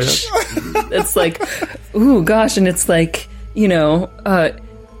montage. Yeah. It's like, ooh gosh, and it's like, you know, a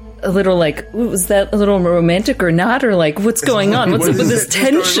little like, ooh, was that a little romantic or not, or like, what's going on? What's up with this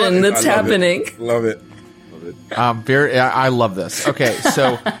tension that's happening? Love it. I love this. Okay,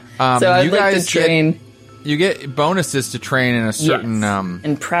 so So I'd you like guys to train you get bonuses to train in a certain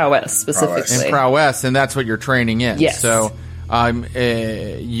in prowess specifically. in prowess, and that's what you're training in. Yes. So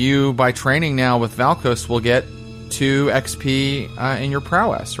you, by training now with Valkos, will get 2 XP in your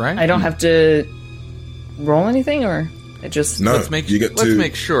prowess, right? I don't have to roll anything, or I just No, Let's make you get let's 2.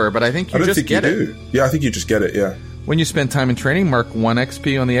 make sure, but I think you I don't just think you get it. do. Yeah, I think you just get it. Yeah. When you spend time in training, mark 1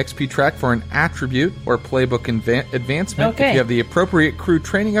 XP on the XP track for an attribute or playbook advancement. Okay. If you have the appropriate crew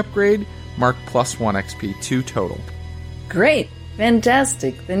training upgrade, mark +1 XP, 2 total. great,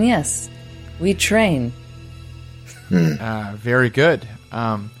 fantastic. Then yes, we train. Very good.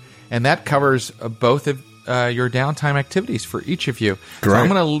 And that covers both of your downtime activities for each of you. So Great.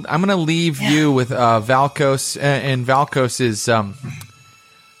 I'm gonna leave you with Valkos, and Valkos is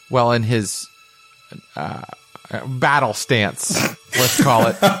in his battle stance, let's call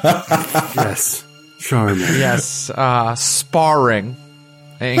it. Yes. Charming. Yes, sparring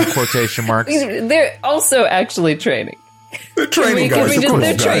in quotation marks. They're also actually training. They're training Can guys. we of just, course.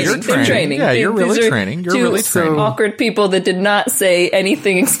 they're training. You're They're training. training. Yeah, you're These really are training. You're two really training. awkward people that did not say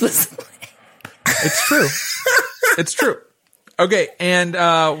anything explicitly. It's true. It's true. Okay, and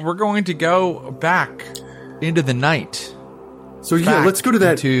we're going to go back into the night. So yeah, Back let's go to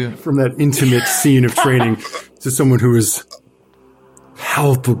that into- from that intimate scene of training to someone who is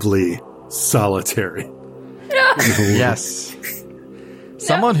palpably solitary. Yes.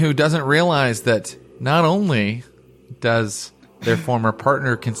 Someone who doesn't realize that not only does their former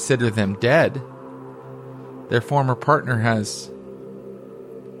partner consider them dead, their former partner has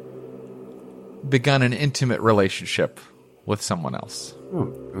begun an intimate relationship with someone else.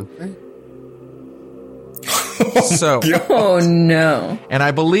 Oh, okay. So, Oh no. and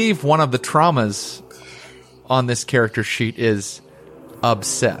I believe one of the traumas on this character sheet is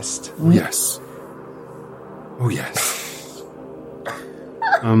obsessed. Yes. Oh yes.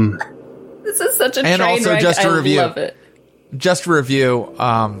 This is such a And train also, wreck. just to I review- love it. Just to review,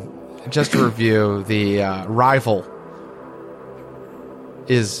 the rival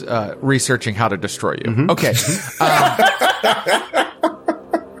is researching how to destroy you. Okay.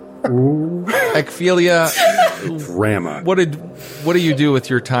 Ekphelia, Drama. what do you do with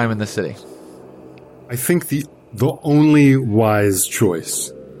your time in the city? I think the only wise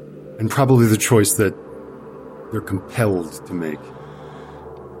choice, and probably the choice that they're compelled to make,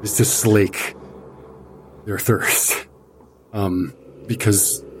 is to slake their thirst.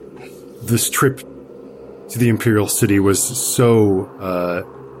 because this trip to the Imperial City was so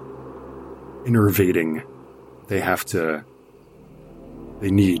enervating. They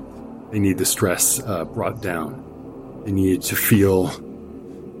need the stress brought down. They need to feel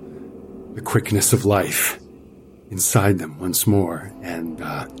the quickness of life inside them once more, and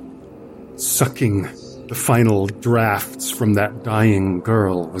sucking the final drafts from that dying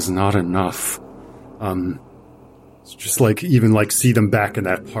girl was not enough. It's just even see them back in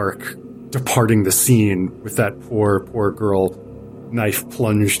that park, departing the scene with that poor girl, knife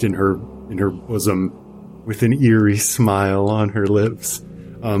plunged in her bosom, with an eerie smile on her lips.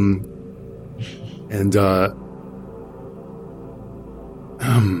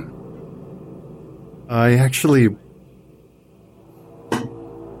 I actually,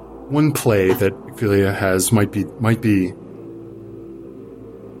 one play that Ophelia has might be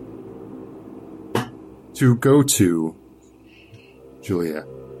to go to, Julia.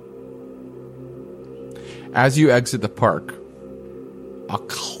 As you exit the park, a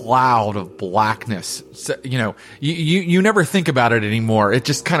cloud of blackness, you never think about it anymore. It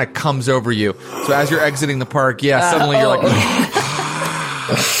just kind of comes over you. So as you're exiting the park, suddenly you're like,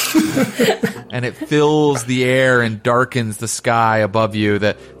 and it fills the air and darkens the sky above you,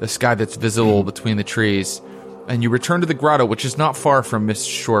 the sky that's visible between the trees. And you return to the grotto, which is not far from Mist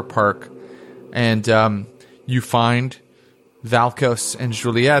Shore Park. And you find Valkos and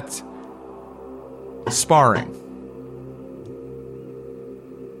Juliet sparring.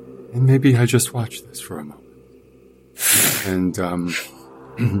 And maybe I just watch this for a moment. And,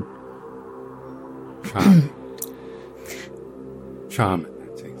 charm in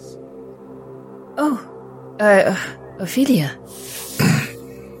that case. Oh, Ophelia.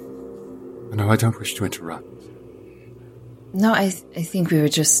 No, I don't wish to interrupt. No, I think we were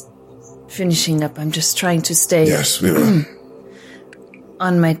just finishing up. I'm just trying to stay... Yes, we were.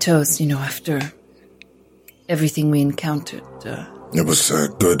 on my toes, after everything we encountered. It was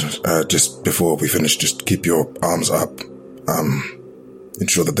good. Just before we finish, just keep your arms up.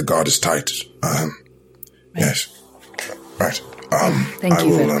 Ensure that the guard is tight. Yes. Right. Thank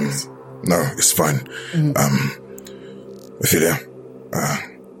you very much. No, it's fine. Ophelia,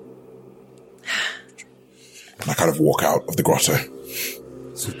 I kind of walk out of the grotto.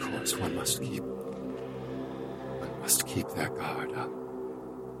 So of course one must keep their guard up.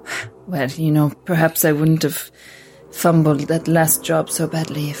 Well, perhaps I wouldn't have fumbled that last job so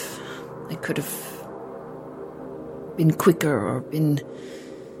badly if I could have been quicker or been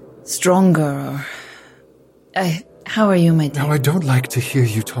stronger or... How are you, my dear? Now, I don't like to hear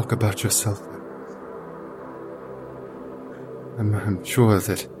you talk about yourself. I'm sure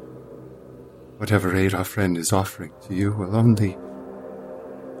that whatever aid our friend is offering to you will only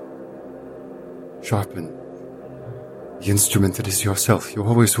sharpen the instrument that is yourself. You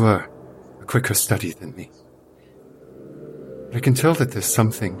always were a quicker study than me. But I can tell that there's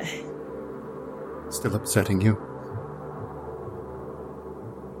something still upsetting you.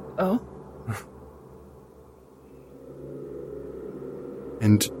 Oh?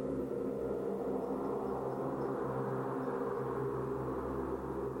 And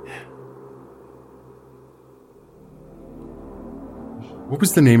what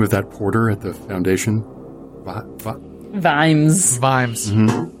was the name of that porter at the foundation? Vimes.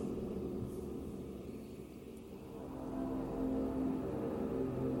 Mm-hmm.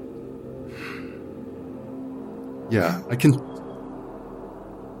 Yeah, I can...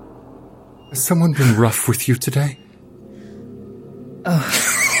 Has someone been rough with you today?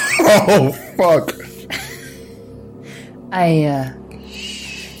 Oh, fuck.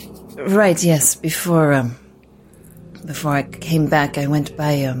 Right, yes. Before I came back, I went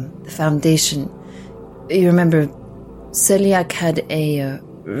by the foundation. You remember, Celiac had a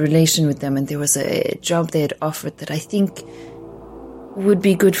relation with them, and there was a job they had offered that I think would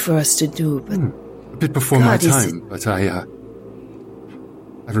be good for us to do. But a bit before my time, but I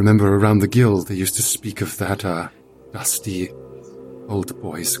remember around the guild they used to speak of that dusty old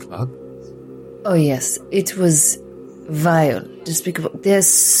boys club. Oh yes, it was vile, despicable. They're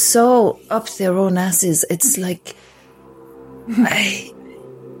so up their own asses. It's like,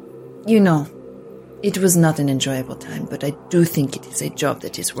 it was not an enjoyable time, but I do think it is a job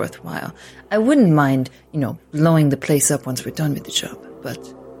that is worthwhile. I wouldn't mind, blowing the place up once we're done with the job,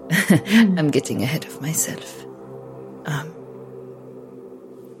 but I'm getting ahead of myself.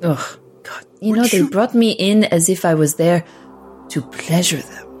 Oh, God. They brought me in as if I was there to pleasure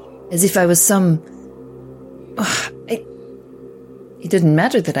them. As if I was some... It didn't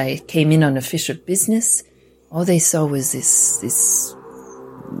matter that I came in on official business. All they saw was this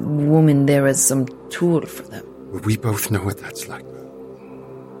woman there as some tool for them. We both know what that's like.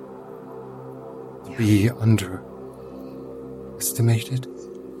 be underestimated?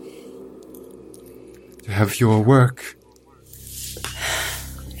 To have your work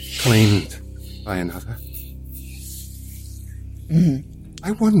claimed by another?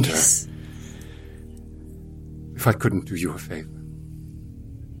 I wonder if I couldn't do you a favor.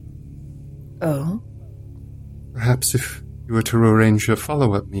 Oh? Perhaps if you were to arrange a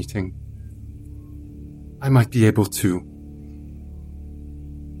follow-up meeting, I might be able to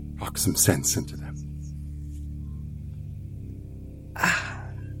talk some sense into them.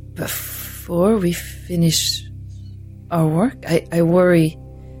 Before we finish our work, I worry.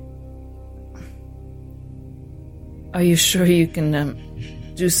 Are you sure you can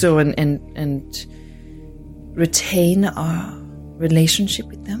do so and retain our relationship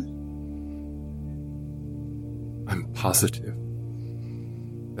with them? I'm positive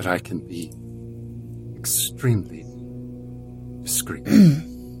that I can be extremely discreet.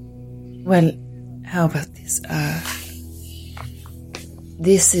 Well, how about this?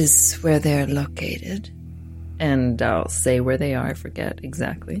 This is where they're located. And I'll say where they are, I forget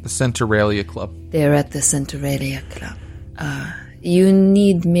exactly. The Centralia Club. They're at the Centralia Club. You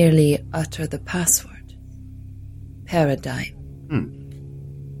need merely utter the password. Paradigm. I don't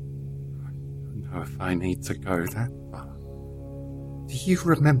know if I need to go that far. Do you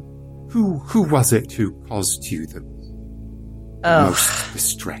remember who was it who caused you the most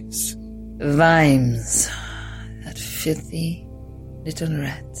distress? Vimes. That filthy little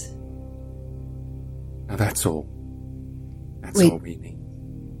rat. Now that's all. That's Wait. all we need.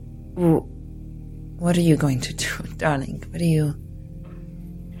 What are you going to do, darling? What are you...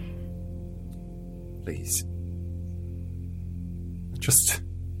 Please. I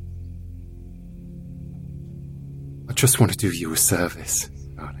just want to do you a service,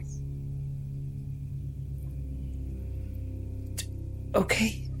 darling.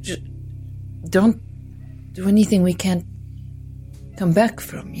 Okay. Don't do anything we can't come back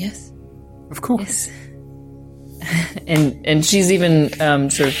from, yes? Of course. Yes. and she's even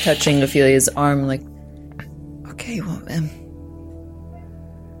sort of touching Ophelia's arm, like, okay, well,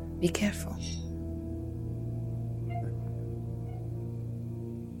 be careful.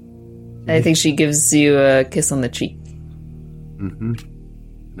 I think she gives you a kiss on the cheek. Mm-hmm.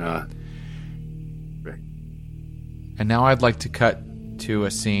 Right. And now I'd like to cut to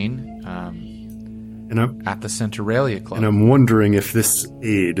a scene at the Centralia Club. And I'm wondering if this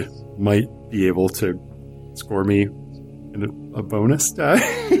aid might be able to score me a bonus die.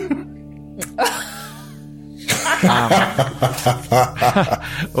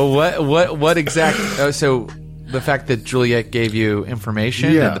 What exactly? So the fact that Juliet gave you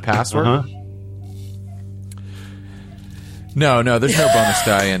information and the password. Uh-huh. No, there's no bonus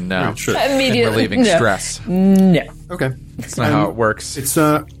die in relieving stress. No. Okay. That's not how it works. It's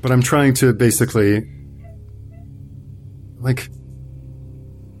but I'm trying to basically I'm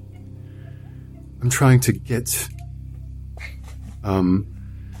trying to get I'm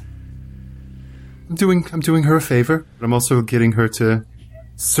doing her a favor, but I'm also getting her to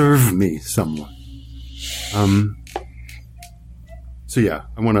serve me somewhat. So yeah,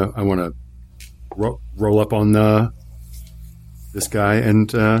 I wanna roll up on this guy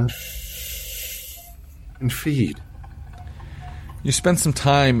and feed. You spent some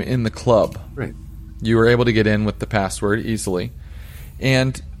time in the club. Right. You were able to get in with the password easily.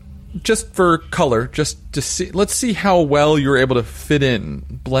 And just for color, just to see, let's see how well you're able to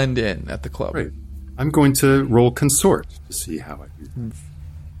blend in at the club. Right. I'm going to roll consort to see how I do.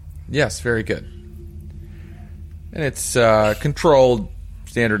 Yes, very good. And it's controlled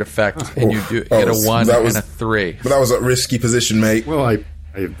standard effect, and you get a 1 and a 3. But that was a risky position, mate. Well, I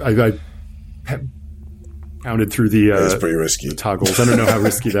counted through the It's pretty risky. the toggles. I don't know how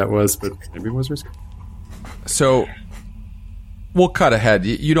risky that was, but maybe it was risky. So we'll cut ahead.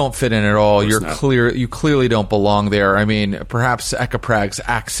 You don't fit in at all. You clearly don't belong there. I mean, perhaps Ekaprag's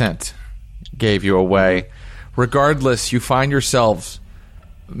accent gave you away. Regardless, you find yourselves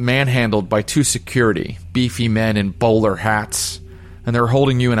manhandled by 2 security, beefy men in bowler hats, and they're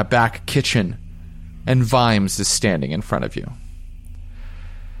holding you in a back kitchen, and Vimes is standing in front of you.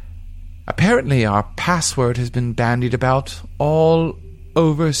 Apparently our password has been bandied about all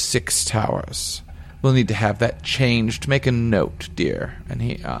over 6 towers. We'll need to have that changed. Make a note, dear.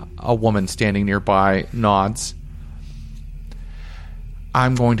 And a woman standing nearby nods.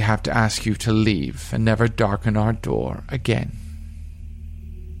 I'm going to have to ask you to leave and never darken our door again.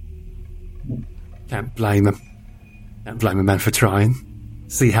 Can't blame him. Can't blame a man for trying.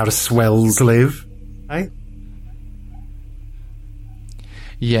 See how the swells live, eh?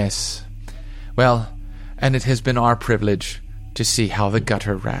 Yes. Well, and it has been our privilege to see how the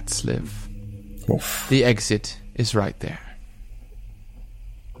gutter rats live. Oof. The exit is right there.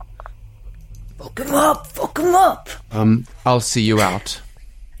 Fuck him up! Fuck him up! I'll see you out.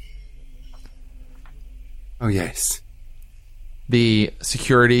 Oh, yes. The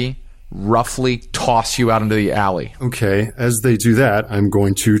security roughly toss you out into the alley. Okay, as they do that, I'm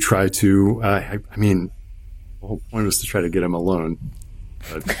going to try to, I mean, the whole point was to try to get him alone.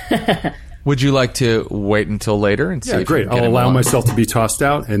 But Would you like to wait until later and see yeah, if great. you can get I'll him allow alone? myself to be tossed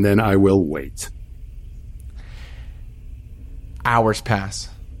out, and then I will wait. Hours pass.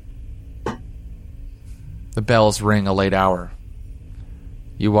 The bells ring a late hour.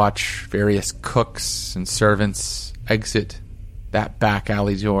 You watch various cooks and servants exit that back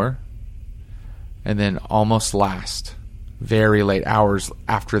alley door. And then almost last, very late hours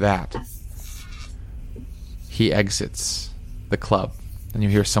after that, he exits the club. And you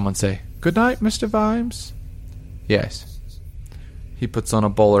hear someone say, "Good night, Mr. Vimes." Yes. He puts on a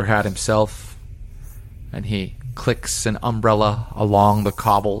bowler hat himself, and he clicks an umbrella along the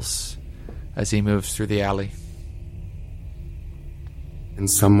cobbles as he moves through the alley. And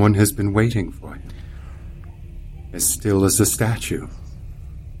someone has been waiting for him. As still as a statue.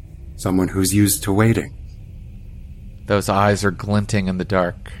 Someone who's used to waiting. Those eyes are glinting in the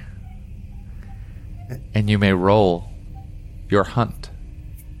dark. And you may roll your hunt.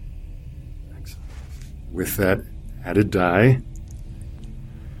 With that added die.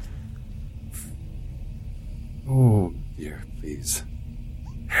 Oh, dear, please.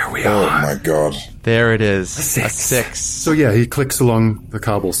 Here we Oh are. my god. There it is. A A six. 6. So yeah, he clicks along the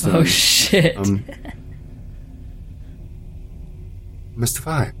cobblestone. Oh, shit. Mr.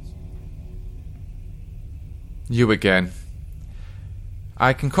 Vimes. You again.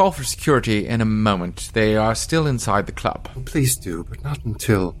 I can call for security in a moment. They are still inside the club. Oh, please do, but not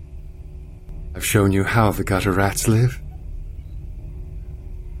until I've shown you how the gutter rats live.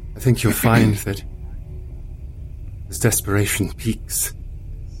 I think you'll find that as desperation peaks,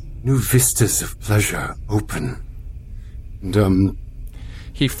 new vistas of pleasure open. And,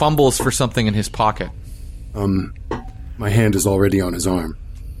 He fumbles for something in his pocket. my hand is already on his arm.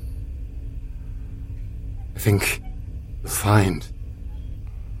 I think you'll find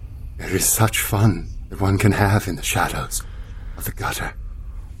there is such fun that one can have in the shadows of the gutter.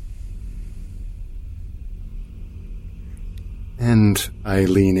 And I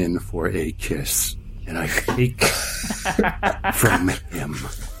lean in for a kiss, and I take from him.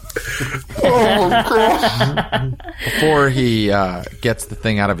 Before he gets the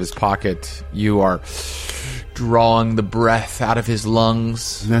thing out of his pocket, you are drawing the breath out of his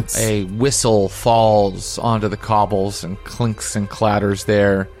lungs. That's- A whistle falls onto the cobbles and clinks and clatters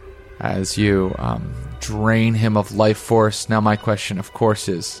there as you drain him of life force. Now my question, of course,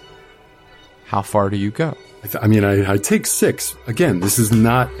 is how far do you go? I take 6. Again, this is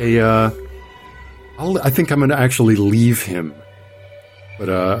not a... I think I'm going to actually leave him.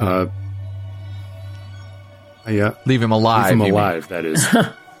 But, Leave him alive. leave him you mean. alive, that is.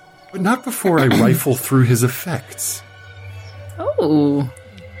 But not before I rifle through his effects. Oh.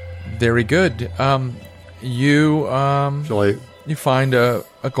 Very good. You Shall I... You find a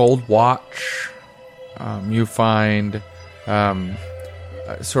gold watch. You find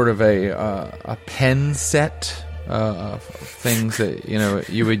sort of a pen set of things that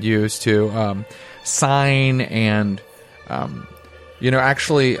you would use to sign and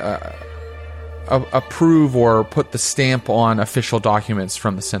actually approve or put the stamp on official documents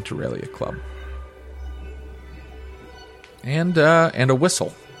from the Centralia Club. And a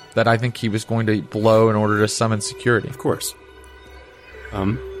whistle that I think he was going to blow in order to summon security. Of course.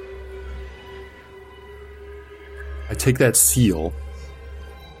 I take that seal,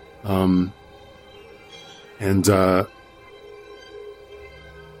 and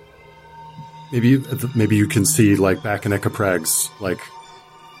maybe you can see, like, back in Ekaprag's, like,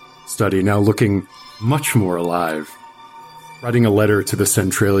 study, now looking much more alive, writing a letter to the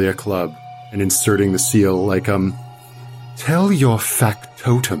Centralia Club and inserting the seal, like, tell your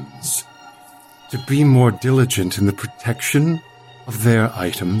factotums to be more diligent in the protection of their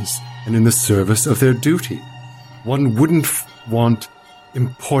items and in the service of their duty. One wouldn't want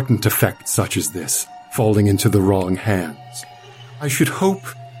important effects such as this falling into the wrong hands. I should hope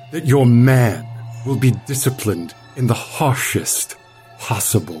that your man will be disciplined in the harshest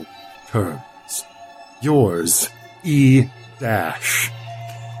possible terms. Yours, E. Dash.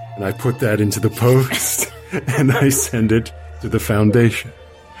 And I put that into the post, and I send it to the Foundation.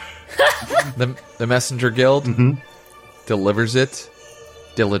 The Messenger Guild delivers it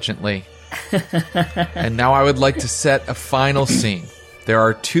diligently. And now I would like to set a final scene. There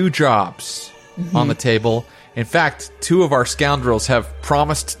are 2 jobs on the table, In fact, 2 of our scoundrels have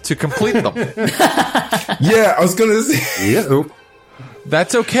promised to complete them. Yeah, I was going to say. Yeah.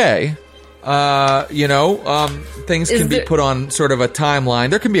 That's okay. Things can be put on sort of a timeline.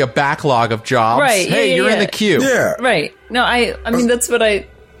 There can be a backlog of jobs. Right, Hey, you're in the queue. Yeah. Right. No, I mean, that's what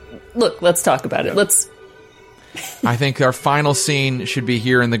Look, let's talk about it. I think our final scene should be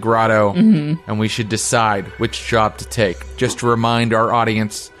here in the grotto, and we should decide which job to take. Just to remind our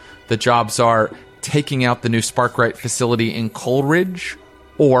audience, the jobs are taking out the new Sparkrite facility in Coleridge,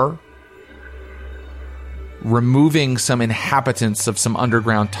 or removing some inhabitants of some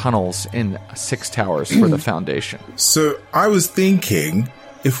underground tunnels in 6 towers for the Foundation. So I was thinking,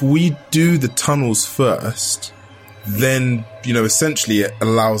 if we do the tunnels first, then, essentially it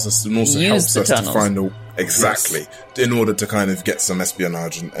allows us and also helps us to find exactly, in order to kind of get some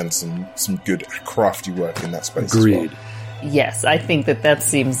espionage and some good crafty work in that space. Agreed. As well. Yes, I think that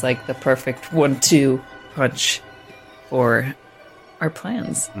seems like the perfect 1-2 punch for our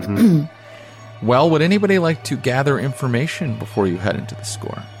plans. Well, would anybody like to gather information before you head into the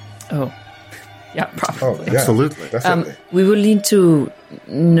score? Oh, yeah, probably. Oh, yeah, Absolutely. definitely. We will need to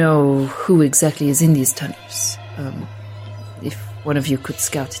know who exactly is in these tunnels. If one of you could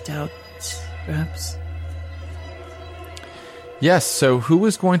scout it out, perhaps. Yes, so who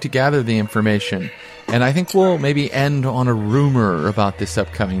is going to gather the information? And I think we'll maybe end on a rumor about this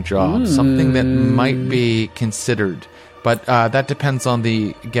upcoming job, something that might be considered. But that depends on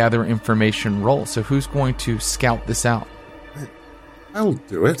the gather information role. So who's going to scout this out? I'll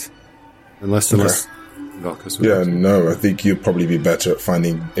do it. Unless Velcus would Yeah, like to. no, I think you'd probably be better at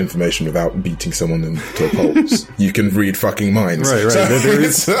finding information without beating someone into a pulse. You can read fucking minds. Right. There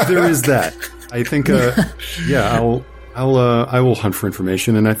is that. I think, I will hunt for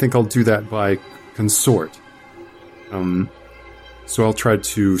information, and I think I'll do that by consort. So I'll try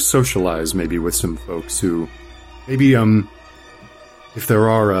to socialize maybe with some folks who, maybe, if there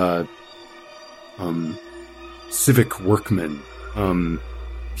are, civic workmen,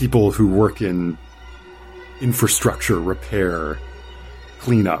 people who work in infrastructure repair,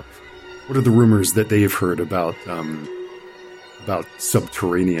 cleanup. What are the rumors that they've heard about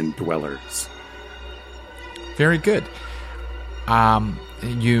subterranean dwellers? Very good.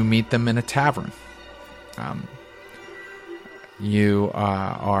 You meet them in a tavern. You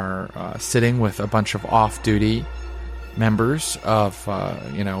are sitting with a bunch of off-duty members of,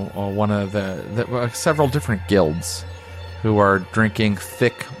 one of the several different guilds who are drinking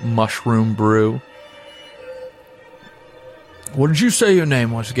thick mushroom brew. What did you say your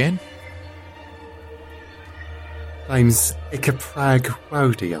name was again? Name's Ikaprag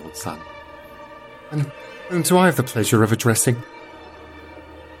Wody, old son. And whom do I have the pleasure of addressing?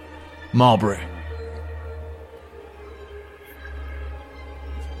 Marbury.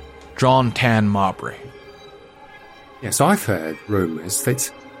 John Tan Marbury. Yes, I've heard rumours that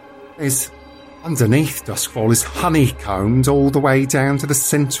there's underneath Duskwall is honeycombed all the way down to the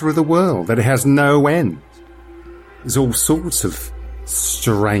centre of the world, that it has no end. There's all sorts of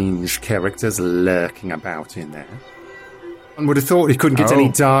strange characters lurking about in there. One would have thought it couldn't get any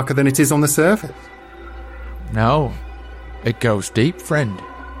darker than it is on the surface. No, it goes deep, friend.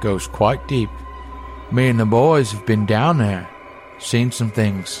 Goes quite deep. Me and the boys have been down there, seen some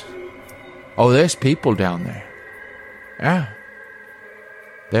things. Oh, there's people down there. Yeah,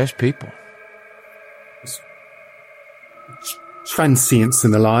 there's people. Transients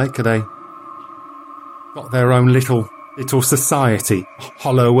and the like, are they got their own little society?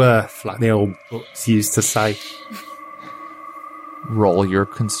 Hollow Earth, like the old books used to say. Roll your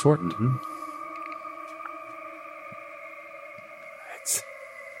consort.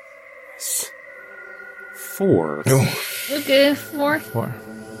 It's 4. Okay, 4. 4.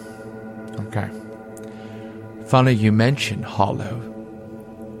 Okay. Funny you mention hollow.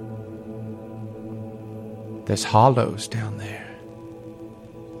 There's hollows down there.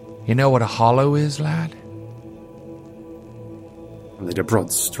 You know what a hollow is, lad? I did a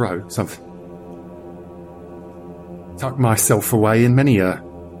broad strokes. I've tucked myself away in many a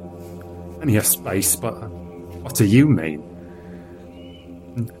space, but what do you mean?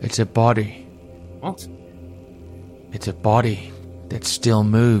 It's a body. What? It's a body that still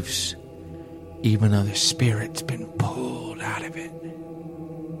moves, even though the spirit's been pulled out of it.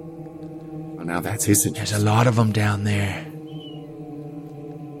 Well, now that is interesting. There's a lot of them down there,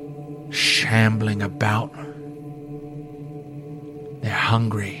 shambling about. They're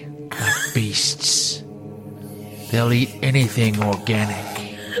hungry, like beasts. They'll eat anything organic.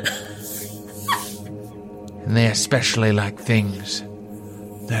 And they especially like things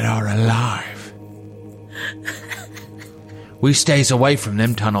that are alive. We stays away from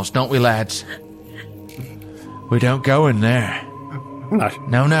them tunnels, don't we, lads? We don't go in there.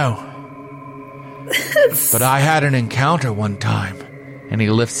 No. But I had an encounter one time. And he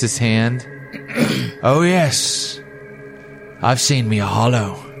lifts his hand. Oh, yes. I've seen me a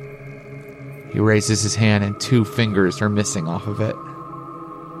hollow. He raises his hand and 2 fingers are missing off of it.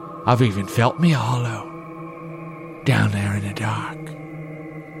 I've even felt me a hollow. Down there in the dark.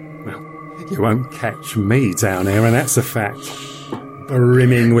 Well, you won't catch me down here, and that's a fact.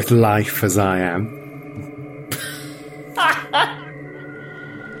 Brimming with life as I am.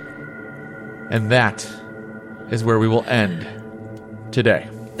 And that is where we will end today.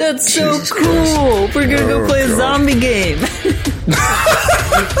 That's so cool. We're going to go play a zombie game.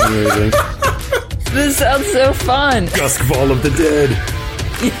 Really? This sounds so fun. Duskfall of the Dead.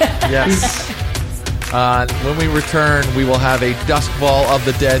 Yes. When we return, we will have a Duskfall of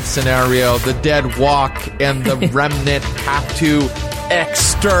the Dead scenario. The dead walk, and the remnant have to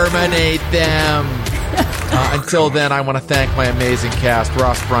exterminate them. Until then, I want to thank my amazing cast,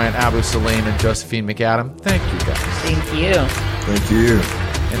 Ross Bryant, Abu Salim, and Josephine McAdam. Thank you, guys. Thank you. Thank you.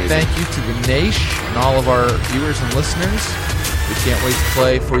 And thank you to the Naish and all of our viewers and listeners. We can't wait to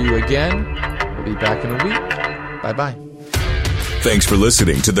play for you again. We'll be back in a week. Bye-bye. Thanks for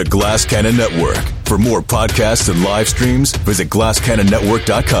listening to the Glass Cannon Network. For more podcasts and live streams, visit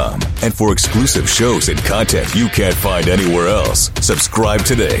glasscannonnetwork.com. And for exclusive shows and content you can't find anywhere else, subscribe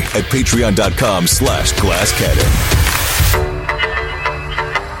today at patreon.com/glasscannon.